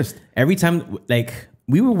got pissed. Every time, like,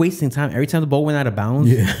 we were wasting time. Every time the ball went out of bounds,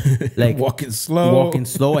 Yeah. like Walking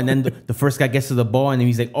slow. and then the first guy gets to the ball, and then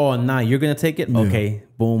he's like, "Oh, nah, you're gonna take it? Okay,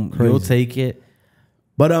 boom, you'll take it."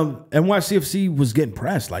 But NYCFC was getting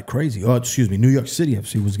pressed like crazy. Oh, excuse me, New York City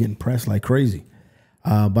FC was getting pressed like crazy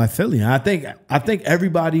by Philly. And I think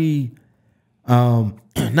everybody, not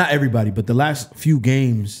everybody, but the last few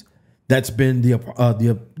games, that's been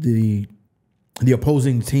the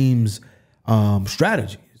opposing team's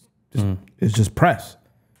strategy. It's just press.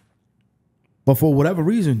 But for whatever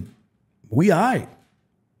reason, we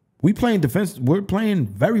playing defense. We're playing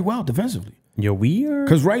very well defensively. Yo, we are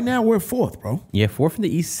Because right now we're fourth, bro. yeah, fourth in the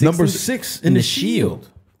East, Number 6 in the Shield.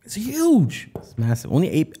 It's huge. It's massive. Only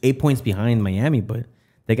eight points behind Miami, but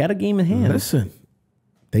they got a game in hand. Listen,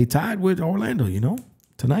 they tied with Orlando,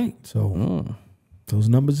 tonight. So those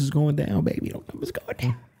numbers is going down, baby. Those numbers going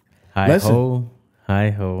down. Hi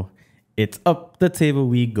ho, it's up the table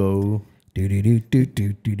we go. Listen,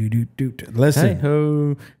 Hi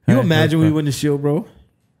ho. you imagine we win the Shield, bro?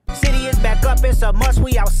 City is back up, it's a must,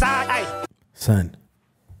 we outside. Ay. Son,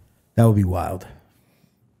 that would be wild.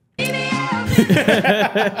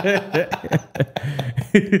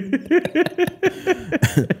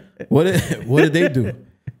 What did they do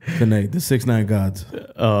tonight? The 6ix9ine Gods.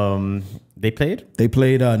 They played? They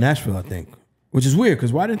played Nashville, I think, which is weird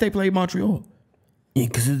because why didn't they play Montreal? Yeah,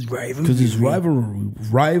 because it's rivalry. Because it's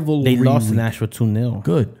rivalry. They lost to Nashville 2-0.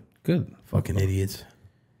 Good. Fucking idiots.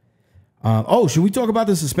 Should we talk about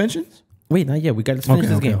the suspensions? Wait, not yet. We got to finish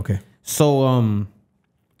this game. Okay. So,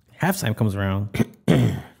 halftime comes around.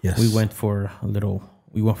 Yes. We went for a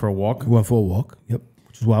walk. We went for a walk. Yep.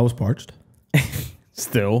 Which is why I was parched.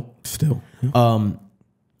 Still. Yeah.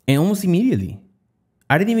 And almost immediately,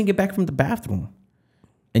 I didn't even get back from the bathroom.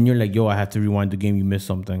 and you're like, yo, I have to rewind the game. You missed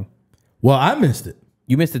something. Well, I missed it.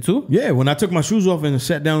 You missed it too? Yeah, when I took my shoes off and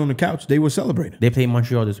sat down on the couch, they were celebrating. They play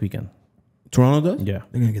Montreal this weekend. Toronto does? Yeah.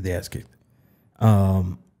 They're gonna get their ass kicked.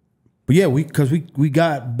 But yeah, we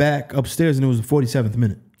got back upstairs and it was the 47th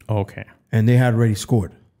minute. Okay. And they had already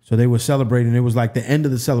scored. So they were celebrating. It was like the end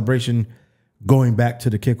of the celebration going back to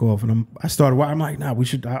the kickoff. And I started, I'm like, nah,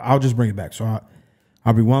 I'll just bring it back. So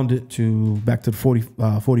I rewound it back to the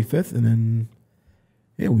 45th. And then,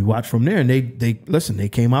 yeah, we watched from there. And they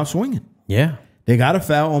came out swinging. Yeah. They got a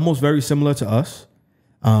foul almost very similar to us.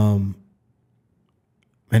 And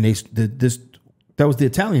that was the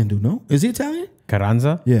Italian dude, no? Is he Italian?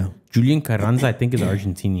 Carranza? Yeah. Julian Carranza, I think, is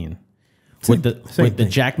Argentinian. With the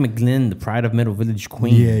Jack McGlynn, the pride of Middle Village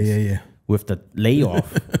Queens. Yeah. With the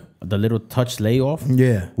layoff, the little touch layoff.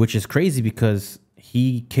 Yeah. Which is crazy because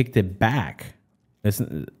he kicked it back. I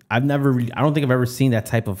don't think I've ever seen that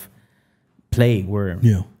type of play where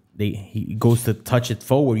he goes to touch it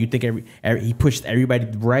forward. You think he pushed everybody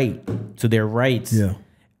right to their rights. Yeah.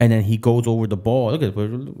 And then he goes over the ball. Look at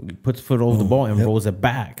it. He puts foot over the ball and rolls it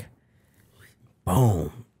back.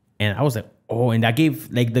 Boom. And I was like, oh, and that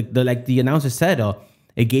gave like the announcer said,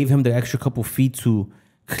 it gave him the extra couple feet to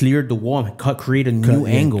clear the wall and create a new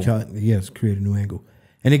angle. Create a new angle.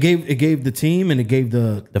 And it gave the team and it gave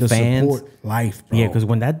the fans support life, bro. Yeah, because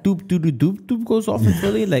when that doop goes off in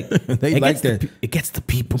Philly, like it gets the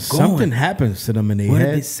people going. Something happens to them in their head. What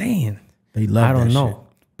are they saying? They love I don't that know. shit.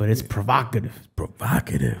 But it's provocative.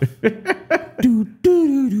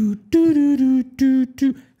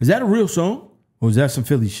 Is that a real song? Or is that some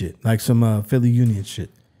Philly shit? Like some Philly Union shit?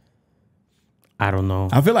 I don't know.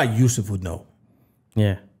 I feel like Yousef would know.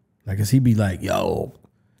 Yeah. Like, cause he'd be like, yo,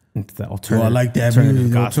 it's the alternative. I like that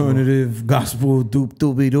music, alternative gospel, doop,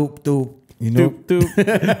 doopy, doop, doop. You know? Doop,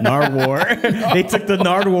 doop. Nardwar. They took the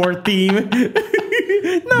Nardwar theme.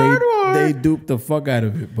 Nardwar. They duped the fuck out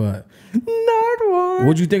of it, but Nardwar.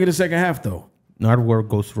 what'd you think of the second half, though? Nardwar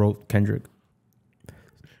ghost wrote Kendrick.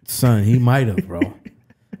 Son, he might have, bro.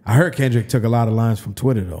 I heard Kendrick took a lot of lines from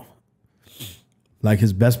Twitter, though. Like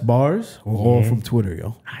his best bars were all from Twitter,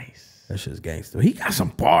 yo. Nice. That shit's gangster. He got some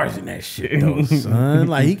bars in that shit, though, son.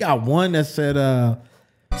 Like, he got one that said,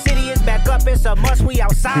 City is back up, it's a must, we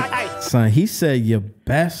outside. son, he said your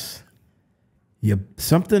best,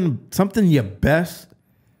 something your best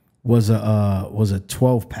was a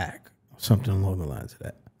 12-pack, something along the lines of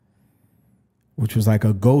that. Which was like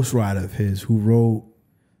a ghostwriter of his who wrote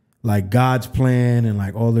like God's Plan and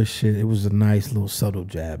like all this shit. It was a nice little subtle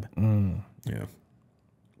jab. Yeah.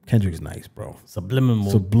 Kendrick's nice, bro.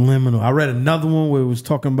 Subliminal. I read another one where it was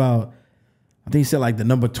talking about, I think he said like the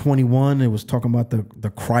number 21. It was talking about the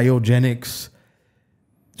cryogenics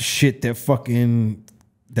shit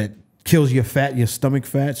that kills your stomach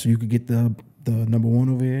fat, so you could get the number 1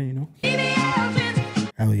 over here, you know?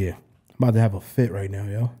 Hell yeah. I'm about to have a fit right now,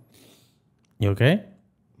 yo. You okay?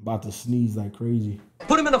 About to sneeze like crazy.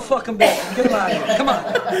 Put him in a fucking bed and get him out of here. Come on.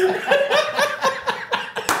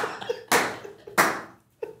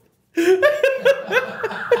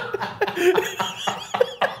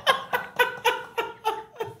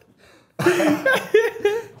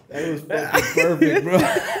 That was fucking perfect, bro.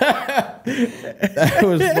 That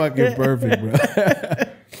was fucking perfect, bro.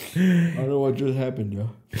 I don't know what just happened, yo.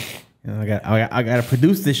 I got to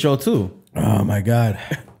produce this show too. Oh my God.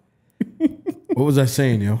 What was I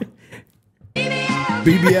saying, yo?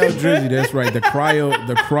 BBL Drizzy, that's right. The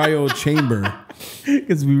cryo chamber.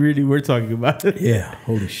 Because we really were talking about it. Yeah,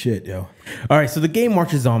 holy shit, yo. All right, so the game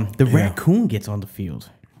marches on. The raccoon gets on the field.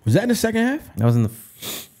 Was that in the second half? That was in the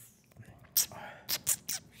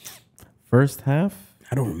first half?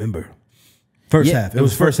 I don't remember. First half. It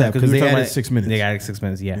was first half because they added 6 minutes. They added 6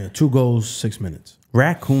 minutes, yeah. 2 goals, 6 minutes.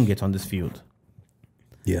 Raccoon gets on this field.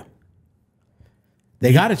 Yeah.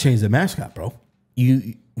 They got to change the mascot, bro.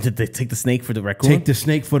 Did they take the snake for the raccoon? Take the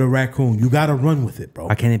snake for the raccoon. You got to run with it, bro.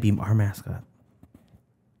 Why can't it be our mascot?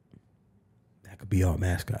 That could be our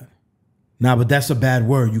mascot. Nah, but that's a bad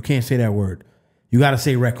word. You can't say that word. You got to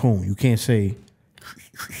say raccoon. You can't say,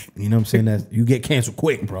 you know what I'm saying? That you get canceled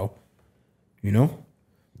quick, bro. You know?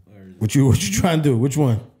 What you trying to do? Which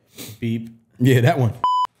one? Beep. Yeah, that one.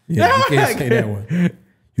 Yeah, you can't say that one.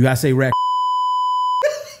 You got to say raccoon.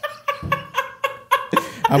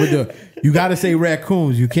 I would do it. You got to say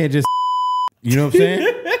raccoons. You can't just, you know what I'm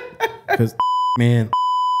saying? Because, man.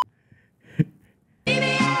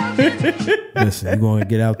 Listen, you're going to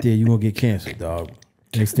get out there. You're going to get canceled, dog.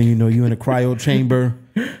 Next thing you know, you in a cryo chamber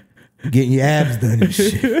getting your abs done and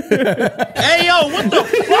shit. Hey, yo, what the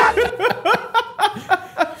fuck?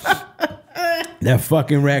 That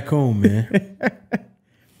fucking raccoon, man.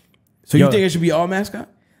 So you think it should be all mascot?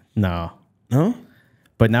 No. No?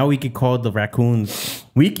 But now we could call the raccoons.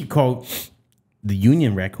 We could call the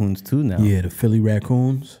Union raccoons too now. Yeah, the Philly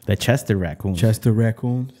Raccoons. The Chester raccoons. Chester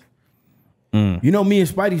Raccoons. You know, me and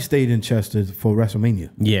Spidey stayed in Chester for WrestleMania.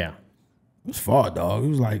 Yeah. It was far, dog. It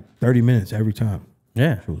was like 30 minutes every time.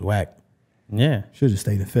 Yeah. It was whack. Yeah. Should have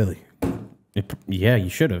stayed in Philly. Yeah, you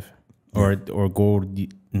should have. Or go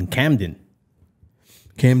in Camden.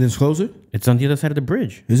 Camden's closer? It's on the other side of the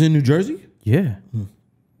bridge. Is it in New Jersey? Yeah.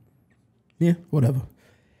 Yeah, whatever.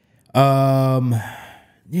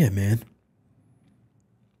 Yeah, man.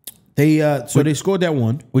 They they scored that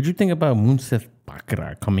one. What'd you think about Yousef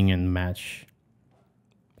Ricart coming in the match?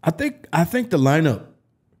 I think the lineup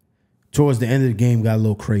towards the end of the game got a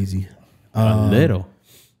little crazy. A little.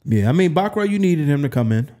 Yeah, I mean, Baccarat, you needed him to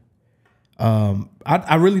come in.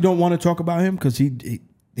 I really don't want to talk about him because he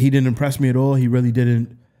didn't impress me at all. He really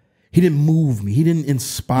didn't. He didn't move me. He didn't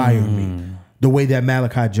inspire me the way that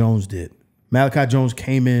Malachi Jones did. Malachi Jones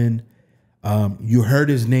came in. You heard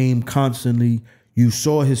his name constantly. You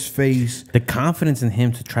saw his face. The confidence in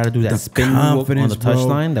him to try to do that spin move on the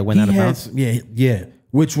touchline that went out of bounds. Yeah,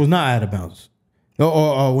 which was not out of bounds.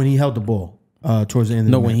 Or when he held the ball towards the end.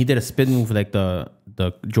 No, of the when match. he did a spin move like the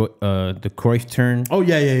Cruyff turn. Oh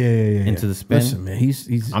yeah. Into the spin. Listen, man,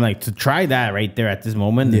 he's. I'm like, to try that right there at this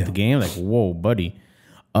moment in the game, like, whoa, buddy.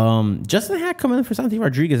 Justin Hack coming in for Santi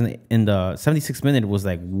Rodriguez in the 76th minute was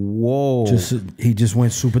like, whoa. He just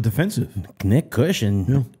went super defensive. Nick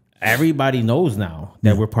Cushion. Everybody knows now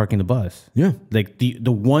that we're parking the bus. Yeah, like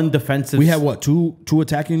the one defensive. We had what two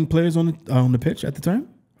attacking players on the pitch at the time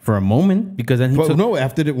for a moment because then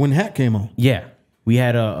after when Hack came on. Yeah, we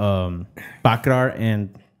had a Baccarat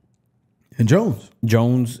and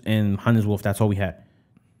Jones and Hannes Wolf. That's all we had.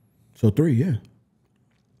 So 3, yeah.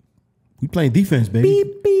 We playing defense, baby.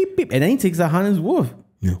 Beep beep beep, and then he takes out Hannes Wolf.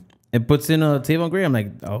 Yeah, and puts in a Tavon Gray. I'm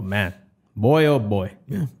like, oh man, boy, oh boy.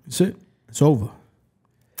 Yeah, that's it. It's over.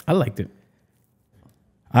 I liked it.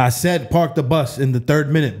 I said park the bus in the 3rd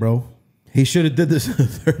minute, bro. He should have did this in the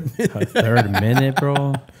 3rd minute. 3rd minute,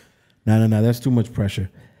 bro. No. That's too much pressure.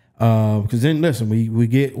 Because then listen, we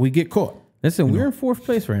get caught. Listen, we're in 4th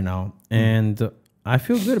place right now, and I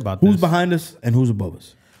feel good about this. Who's behind us and who's above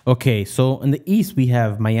us? Okay, so in the East we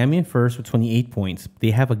have Miami in first with 28 points. They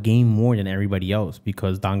have a game more than everybody else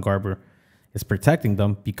because Don Garber is protecting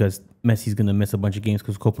them because Messi's gonna miss a bunch of games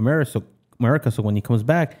because of Copa America. So when he comes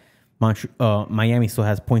back, Miami still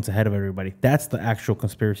has points ahead of everybody. That's the actual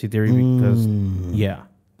conspiracy theory because,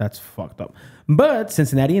 that's fucked up. But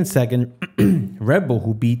Cincinnati in 2nd, Red Bull,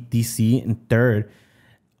 who beat DC in 3rd,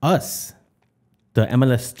 us, the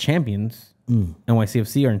MLS champions,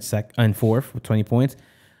 NYCFC, are in 4th with 20 points.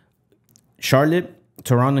 Charlotte,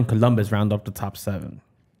 Toronto, and Columbus round up the top 7.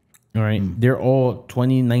 All right, they're all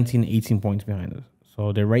 20, 19, 18 points behind us.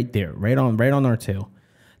 So they're right there, right on our tail.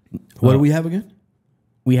 What do we have again?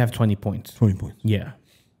 We have 20 points. 20 points. Yeah.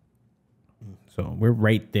 So we're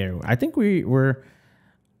right there. I think we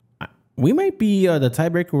might be the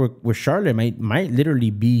tiebreaker with Charlotte. Might literally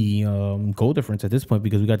be goal difference at this point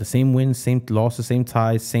because we got the same wins, same losses, same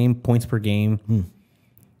ties, same points per game.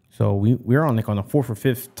 So we're on a 4th or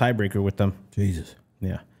 5th tiebreaker with them. Jesus.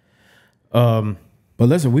 Yeah. But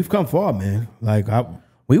listen, we've come far, man. Like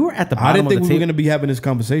we were at the bottom. I didn't think of the we were going to be having this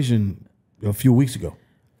conversation a few weeks ago.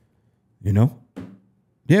 You know?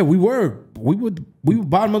 Yeah, we were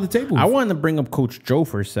bottom of the table. I wanted to bring up Coach Joe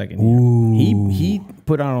for a second here. He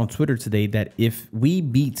put out on Twitter today that if we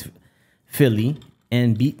beat Philly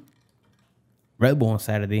and beat Red Bull on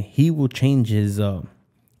Saturday, he will change his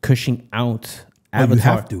Cushing out avatar. You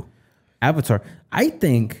have to. Avatar. I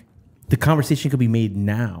think the conversation could be made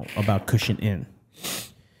now about Cushion in.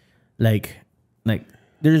 Like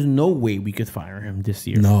there's no way we could fire him this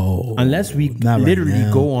year. No. Unless we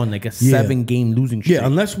literally go on like a 7-game losing streak. Yeah,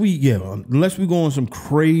 unless we go on some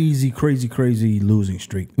crazy losing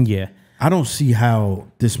streak. Yeah. I don't see how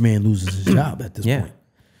this man loses his job at this point.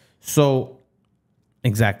 So,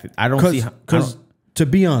 exactly. I don't see how. Because, to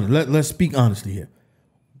be honest, let's speak honestly here.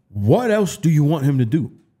 What else do you want him to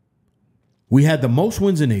do? We had the most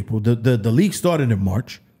wins in April. The league started in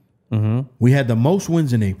March. We had the most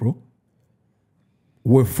wins in April.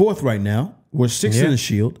 We're 4th right now. We're 6th in the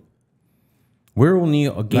Shield. We're only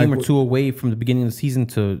a game or 2 away from the beginning of the season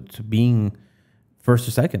to being 1st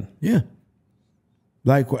or 2nd. Yeah.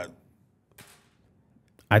 Like what?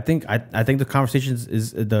 I think the conversation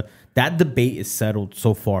is that debate is settled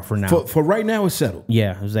so far for now. For right now, it's settled.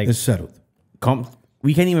 Yeah, it was like it's settled.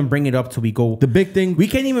 We can't even bring it up till we go. The big thing. We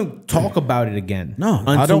can't even talk about it again. No,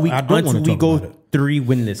 until we go 3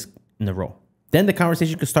 winless in a row. Then the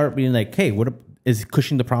conversation could start being like, "Hey, what is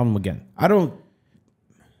Cushing the problem again?"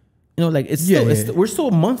 You know, like it's still we're still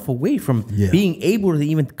a month away from being able to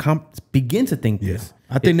even begin to think this.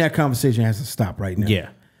 I think that conversation has to stop right now. Yeah,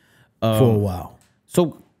 for a while.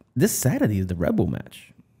 So this Saturday is the Rebel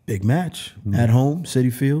match. Big match at home, City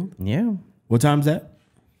Field. Yeah. What time's that?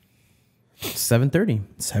 7:30.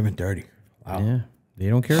 7:30. Wow. Yeah, they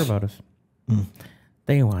don't care about us.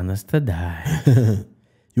 They want us to die.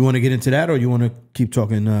 You want to get into that, or you want to keep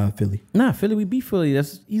talking Philly? Nah, Philly, we beat Philly.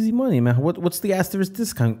 That's easy money, man. What's the asterisk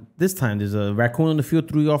this time? There's a raccoon on the field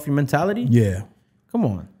threw you off your mentality? Yeah. Come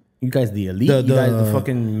on. You guys the elite? You guys the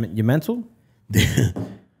fucking your mental?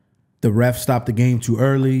 The ref stopped the game too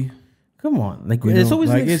early. Come on. Like it's always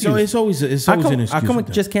an excuse. It's always an excuse. How come it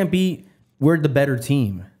just can't be we're the better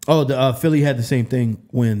team? Oh, the Philly had the same thing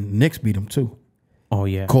when Knicks beat them too. Oh,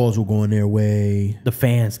 yeah. Calls were going their way. The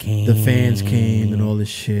fans came. And all this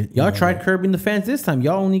shit. Y'all tried curbing the fans this time.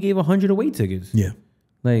 Y'all only gave 100 away tickets. Yeah.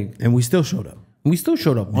 And we still showed up.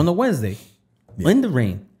 On a Wednesday. In the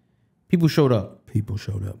rain. People showed up.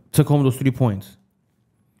 Took home those 3 points.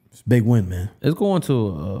 It's a big win, man. Let's go on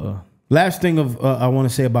to... Last thing I want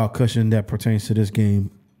to say about Cushion that pertains to this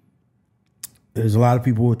game. There's a lot of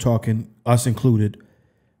people who are talking, us included.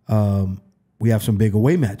 We have some big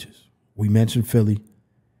away matches. We mentioned Philly.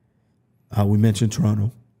 We mentioned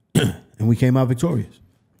Toronto. And we came out victorious.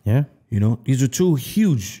 Yeah. You know, these are two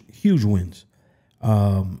huge wins.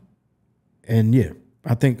 And yeah,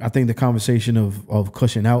 I think the conversation of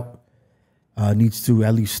Cushion out needs to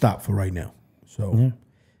at least stop for right now. So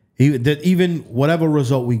even whatever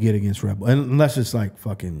result we get against Rebel, unless it's like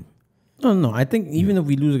fucking... No. I think even if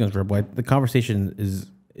we lose against Rebel, the conversation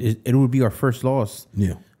it would be our first loss.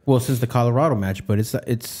 Yeah. Well, since the Colorado match, but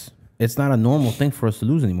it's not a normal thing for us to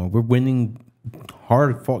lose anymore. We're winning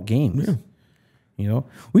hard-fought games. Yeah. You know?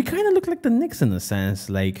 We kind of look like the Knicks in a sense,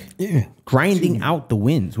 like grinding out the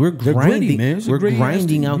wins. We're grinding, man. We're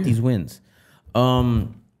grinding out these wins.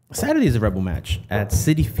 Saturday is a Rebel match at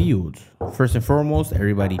Citi Field. First and foremost,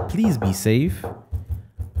 everybody, please be safe.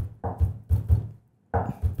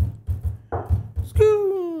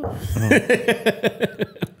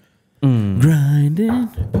 Grinding.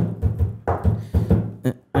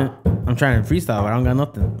 I'm trying to freestyle, but I don't got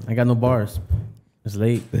nothing. I got no bars. It's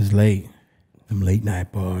late. Them late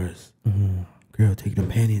night bars. Girl, take them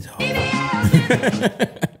panties off.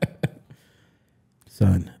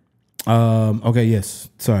 Son. Okay, yes.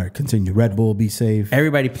 Sorry, continue. Red Bull, be safe.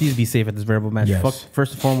 Everybody, please be safe at this Rebel match. Yes.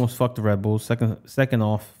 First and foremost, fuck the Red Bulls. Second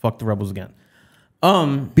off, fuck the Rebels again.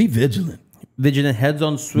 Be vigilant. Heads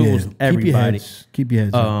on swivels, everybody. Keep your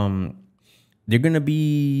heads up. They're gonna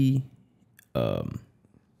be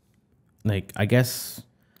like, I guess,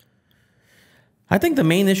 I think the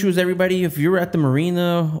main issue is everybody, if you're at the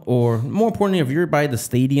marina, or more importantly, if you're by the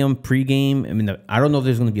stadium pregame, I mean, I don't know if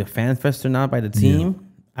there's going to be a fan fest or not by the team. Yeah.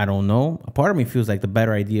 I don't know. A part of me feels like the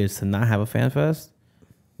better idea is to not have a fan fest,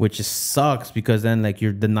 which just sucks because then like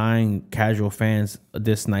you're denying casual fans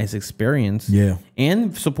this nice experience. Yeah.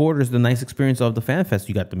 And supporters the nice experience of the fan fest.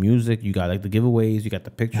 You got the music, you got like the giveaways, you got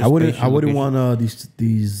the pictures. I wouldn't want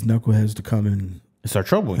these knuckleheads to come and start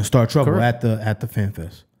trouble. Correct. at the fan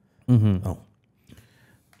fest. Mm-hmm. Oh.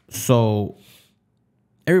 So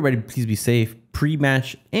everybody please be safe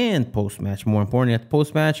pre-match and post-match. More importantly, at the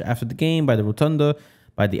post-match, after the game, by the rotunda,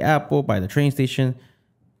 by the Apple, by the train station,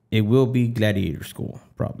 it will be Gladiator School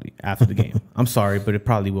probably after the game. I'm sorry, but it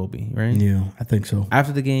probably will be, right? Yeah, I think so.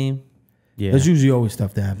 After the game, yeah. There's usually always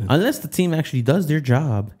stuff that happens. Unless the team actually does their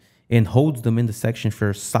job and holds them in the section for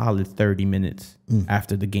a solid 30 minutes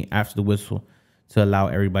after the game, after the whistle, to allow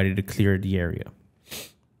everybody to clear the area.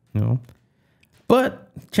 You know? But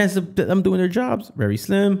chances of them doing their jobs, very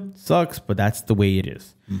slim. Sucks, but that's the way it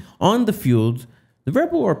is. On the field, the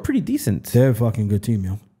Rebels are pretty decent. They're a fucking good team,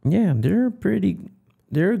 yo. Yeah, they're a decent.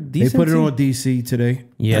 They put it on DC today.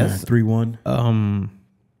 Yes. 3-1.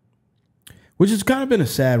 Which has kind of been a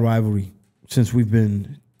sad rivalry since we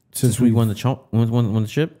won the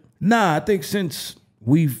chip? Nah, I think since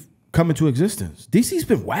we've come into existence. DC's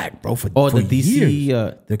been whack, bro, for the DC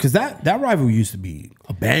years. Because that rivalry used to be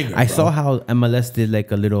a banger. I saw how MLS did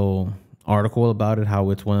like a little article about it,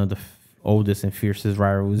 how it's one of the oldest and fiercest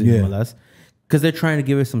rivalries in MLS. Because they're trying to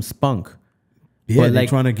give it some spunk. Yeah, they're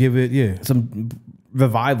trying to give it, some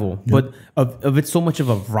revival. But if it's so much of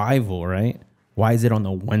a rival, right? Why is it on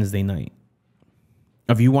a Wednesday night?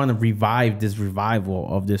 If you want to revive this revival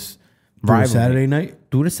of this rivalry, Saturday night?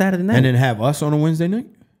 Do it a Saturday night. And then have us on a Wednesday night?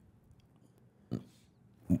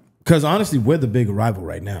 Because honestly, we're the bigger rival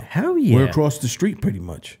right now. Hell yeah. We're across the street pretty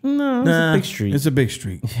much. No, it's a big street. It's a big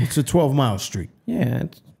street. It's a 12-mile street. Yeah,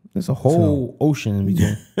 there's a whole ocean in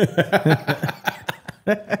between.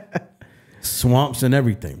 swamps and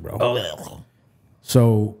everything, bro.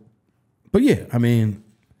 So, but yeah, I mean,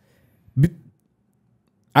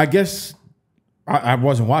 I guess I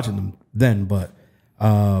wasn't watching them then, but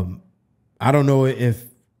I don't know if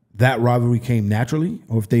that rivalry came naturally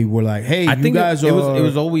or if they were like, hey, I think guys it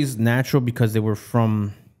was always natural because they were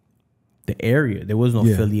from the area. There was no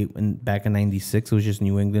affiliate back in '96. It was just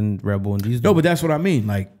New England, Red Bull, and these. No, but that's what I mean.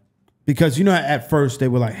 Like, because you know, at first they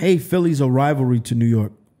were like, hey, Philly's a rivalry to New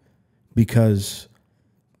York because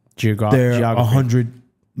they're geography. 100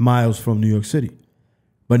 miles from New York City.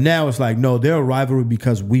 But now it's like, no, they're a rivalry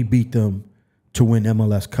because we beat them to win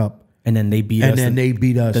MLS Cup. And then they beat us. And then they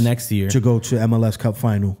beat us the next year to go to MLS Cup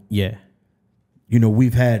final. Yeah. You know,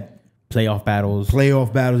 we've had Playoff battles.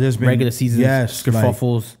 There's been Regular season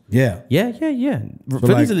skerfuffles. Yeah. Yeah.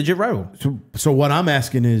 Philly's a legit rival. So what I'm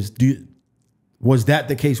asking is, was that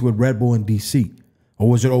the case with Red Bull and DC? Or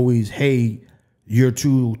was it always, hey, you're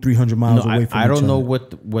 200-300 miles away from each other? I don't know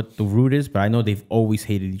what the root is, but I know they've always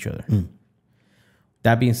hated each other.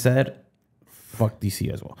 That being said, fuck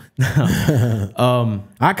DC as well.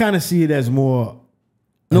 I kind of see it as more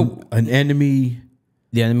an enemy.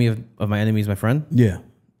 The enemy of my enemy is my friend. Yeah.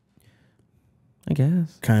 I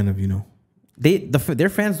guess. Kind of, you know. Their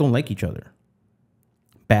fans don't like each other.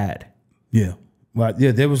 Bad. Yeah. Well,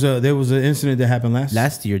 yeah, there was an incident that happened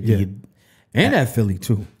last year. And at Philly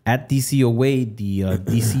too. At DC away, the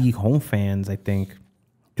DC home fans, I think,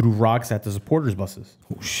 threw rocks at the supporters' buses.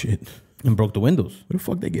 Oh shit. And broke the windows. Where the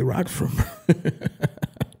fuck they get rocks from?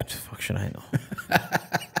 Fuck should I know?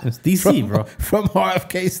 It's DC, bro. From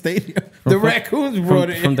RFK Stadium. The raccoons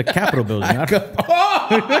brought it from the Capitol building.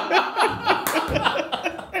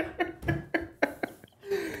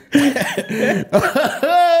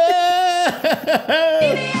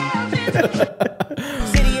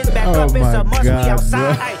 City is back up, it's a must, we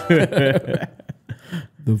outside.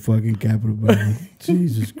 The fucking Capitol building.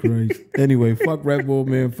 Jesus Christ. Anyway, fuck Red Bull,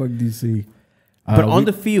 man. Fuck DC. But on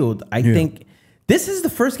the field, I think this is the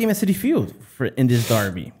first game at Citi Field in this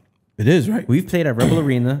derby. It is, right? We've played at Rebel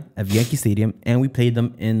Arena at Yankee Stadium, and we played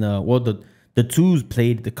them in the Twos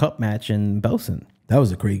played the Cup match in Belson. That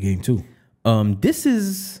was a great game too. This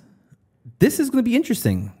is going to be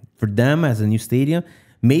interesting for them as a new stadium.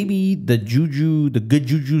 Maybe the good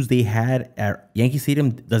jujus they had at Yankee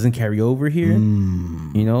Stadium doesn't carry over here.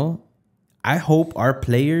 You know, I hope our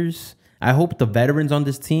players, I hope the veterans on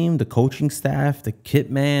this team, the coaching staff, the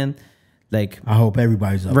kit man, like I hope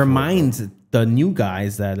everybody's up reminds the new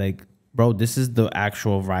guys that like, bro, this is the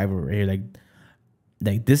actual rivalry here.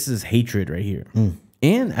 Like this is hatred right here.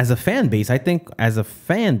 And as a fan base, I think as a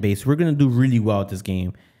fan base, we're gonna do really well at this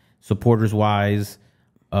game, supporters wise.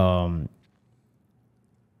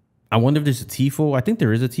 I wonder if there's a tifo. I think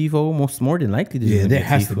there is a tifo. More than likely, there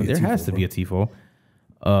has to be. There has to be a tifo.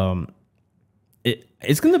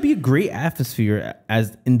 It's gonna be a great atmosphere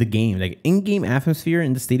as in the game. Like in-game atmosphere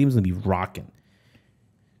in the stadium is gonna be rocking.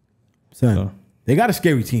 Son, they got a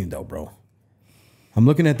scary team though, bro. I'm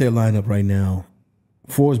looking at their lineup right now.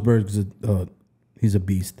 Forsberg's he's a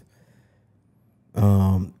beast.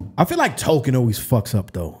 I feel like Tolkien always fucks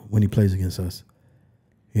up though when he plays against us.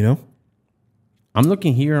 You know? I'm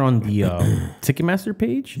looking here on the Ticketmaster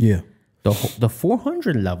page. Yeah. The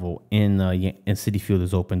 400 level in Citi Field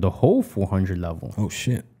is open. The whole 400 level. Oh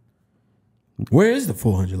shit. Where is the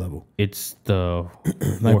 400 level? It's the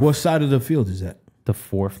like what side of the field is that? The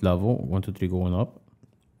fourth level. 1, 2, 3 going up.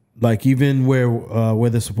 Like even where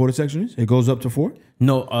the supporter section is? It goes up to 4?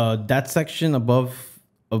 No, that section above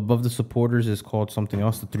the supporters is called something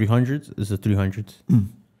else. The 300s is the 300s.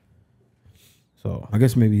 So I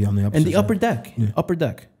guess maybe on the upper and the upper deck. Yeah. Upper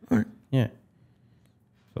deck. All right. Yeah.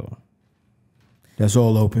 So that's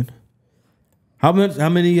all open. How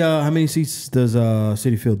many seats does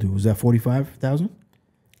Citi Field do? Is that 45,000?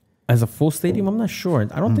 As a full stadium, I'm not sure.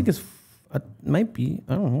 I don't think it's. It might be.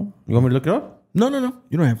 I don't know. You want me to look it up? No.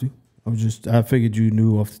 You don't have to. I figured you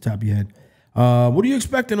knew off the top of your head. What are you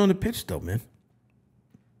expecting on the pitch, though, man?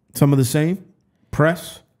 Some of the same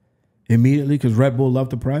press immediately because Red Bull love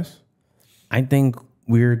to press. I think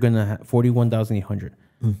we're gonna have 41,800.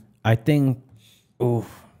 I think. We're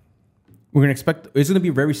gonna expect. It's gonna be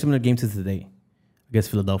a very similar game to today against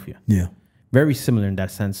Philadelphia. Yeah. Very similar in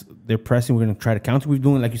that sense. They're pressing. We're going to try to counter. We're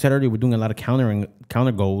doing, like you said earlier, we're doing a lot of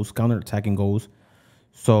counter goals, counter attacking goals.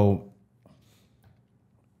 So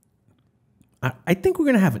I think we're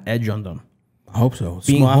going to have an edge on them. I hope so.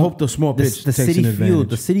 I hope the small pitch takes an advantage.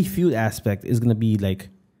 The Citi Field aspect is going to be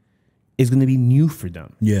new for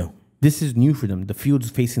them. Yeah. This is new for them. The field's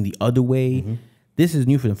facing the other way. This is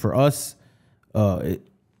new for them. For us,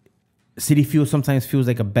 Citi Field sometimes feels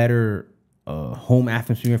like a better home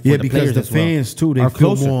atmosphere for Yeah, the because players the as well. fans too, they Are feel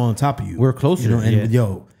closer. more on top of you. We're closer, You know, and yeah.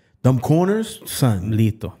 yo, them corners, son.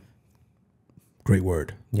 Lito. Great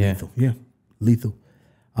word. Yeah. Lethal. Yeah. Lethal.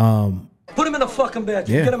 Put him in the fucking bed.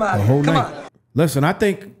 Yeah. Get him out the of whole here. Come night. on. Listen, I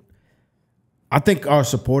think our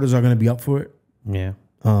supporters are going to be up for it. Yeah.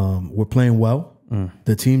 We're playing well.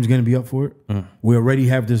 The team's going to be up for it. We already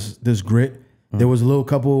have this grit. There was a little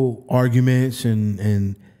couple arguments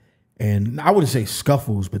and I wouldn't say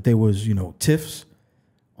scuffles, but there was, tiffs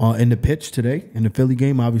in the pitch today in the Philly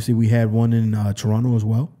game. Obviously, we had one in Toronto as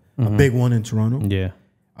well, a big one in Toronto. Yeah.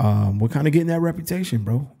 We're kind of getting that reputation,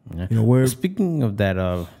 bro. Yeah. We're Speaking of that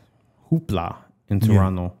hoopla in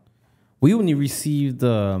Toronto, we only received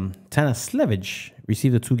Tana Slevich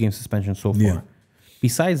received a 2-game suspension so far. Yeah.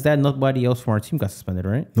 Besides that, nobody else from our team got suspended,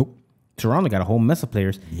 right? nope. Toronto got a whole mess of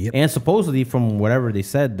players. Yep. And supposedly, from whatever they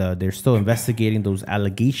said, they're still investigating those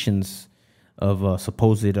allegations of a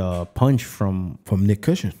supposed punch from Nick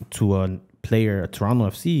Cushion to a player, a Toronto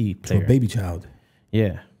FC to player. a baby child. Yeah.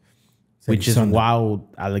 like Which is Sunday. wild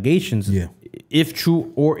allegations. Yeah. If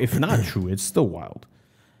true or if not true, it's still wild.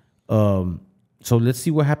 So let's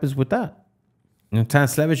see what happens with that. Tan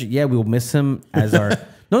Slevich, yeah, we'll miss him as our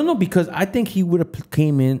no, because I think he would have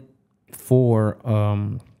came in for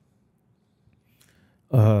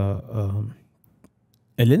a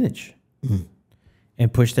lineage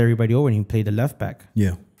and pushed everybody over, and he played the left back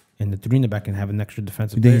Yeah. and the 3 in the back and have an extra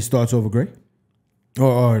defensive You think player. he starts over Gray?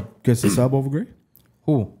 Or gets a sub over Gray?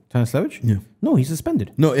 Who? Tan Slevich? Yeah. No, he's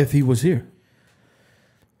suspended. No, if he was here.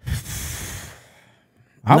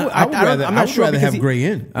 I would rather have Gray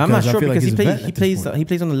in. I'm not sure I feel because like he's a vet he at this plays point. he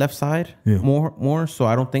plays on the left side Yeah. more, so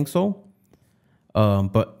I don't think so.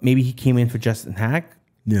 But maybe he came in for Justin Hack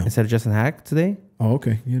Yeah. instead of Justin Hack today. Oh,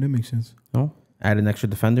 okay. Yeah, that makes sense. No, add an extra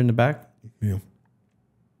defender in the back. Yeah.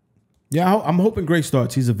 Yeah, I'm hoping Gray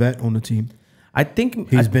starts. He's a vet on the team. I think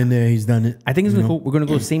He's been there. He's done it. I think you know? we're gonna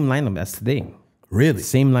go the same lineup as today. Really?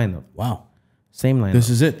 Same lineup. Wow. Same lineup. This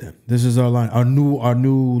is it then. This is our line. Our new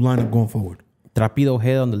lineup going forward. Trapido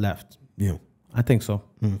head on the left. Yeah. I think so.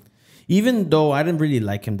 Even though I didn't really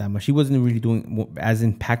like him that much, he wasn't really doing as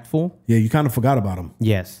impactful. Yeah, you kind of forgot about him.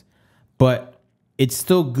 Yes, but it's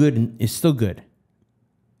still good. It's still good.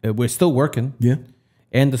 We're still working. Yeah.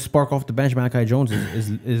 And the spark off the bench, Malachi Jones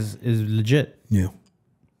is legit. Yeah.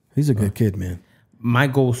 He's a good kid, man. My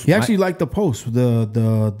goal. He actually liked the post,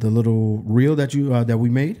 the little reel that that we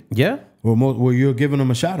made. Yeah. Where you're giving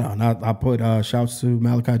him a shout out. And I put shouts to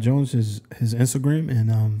Malachi Jones, his Instagram,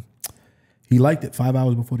 and he liked it 5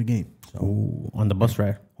 hours before the game. So Ooh, on the bus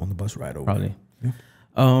ride, on the bus ride over. probably. Yeah.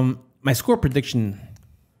 My score prediction.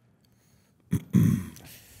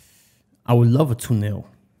 I would love a 2-0.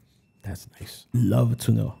 That's nice. Love a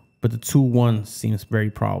 2-0. But the 2-1 seems very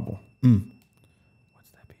probable. What's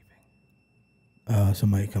that beeping?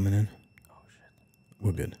 Somebody coming in. Oh shit.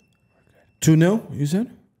 We're good. 2-0, you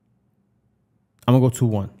said? I'm gonna go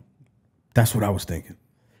 2-1. That's what I was thinking.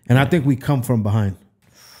 And I think we come from behind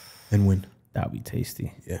and win. That would be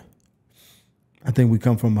tasty. Yeah. I think we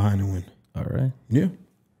come from behind and win. All right. Yeah.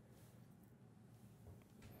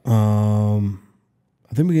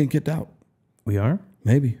 I think we get kicked out. We are?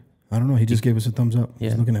 Maybe. I don't know. He just gave us a thumbs up. Yeah.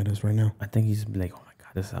 He's looking at us right now. I think he's like, oh my God,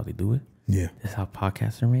 this is how they do it? Yeah. This is how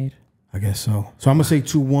podcasts are made? I guess so. So I'm going to say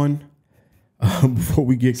 2-1 before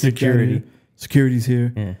we get kicked out of Security. here. Security's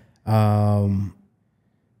here. Yeah.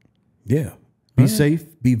 Yeah. Be safe.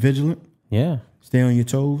 Be vigilant. Yeah. Stay on your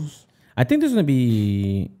toes. I think there's going to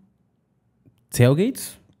be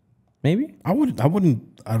tailgates, maybe? I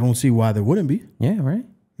don't see why there wouldn't be. Yeah, right?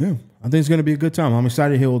 Yeah. I think it's going to be a good time. I'm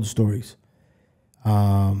excited to hear all the stories.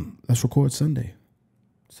 Let's record Sunday.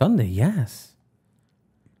 Sunday, yes.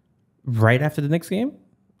 Right after the next game?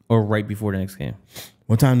 Or right before the next game?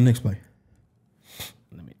 What time the Knicks play?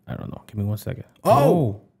 I don't know. Give me 1 second.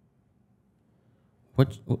 Oh.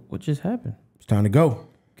 What just happened? It's time to go.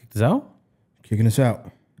 Kicked us out? Kicking us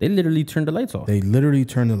out. They literally turned the lights off. They literally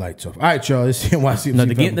turned the lights off. All right, y'all. It's NYCFC. No,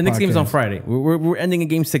 the next game is on podcast. Friday. We're ending in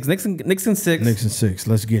game 6. Knicks in 6. Knicks in 6.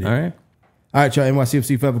 Let's get it. All right. All right, y'all.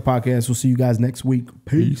 NYCFC Forever podcast. We'll see you guys next week.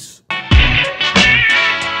 Peace.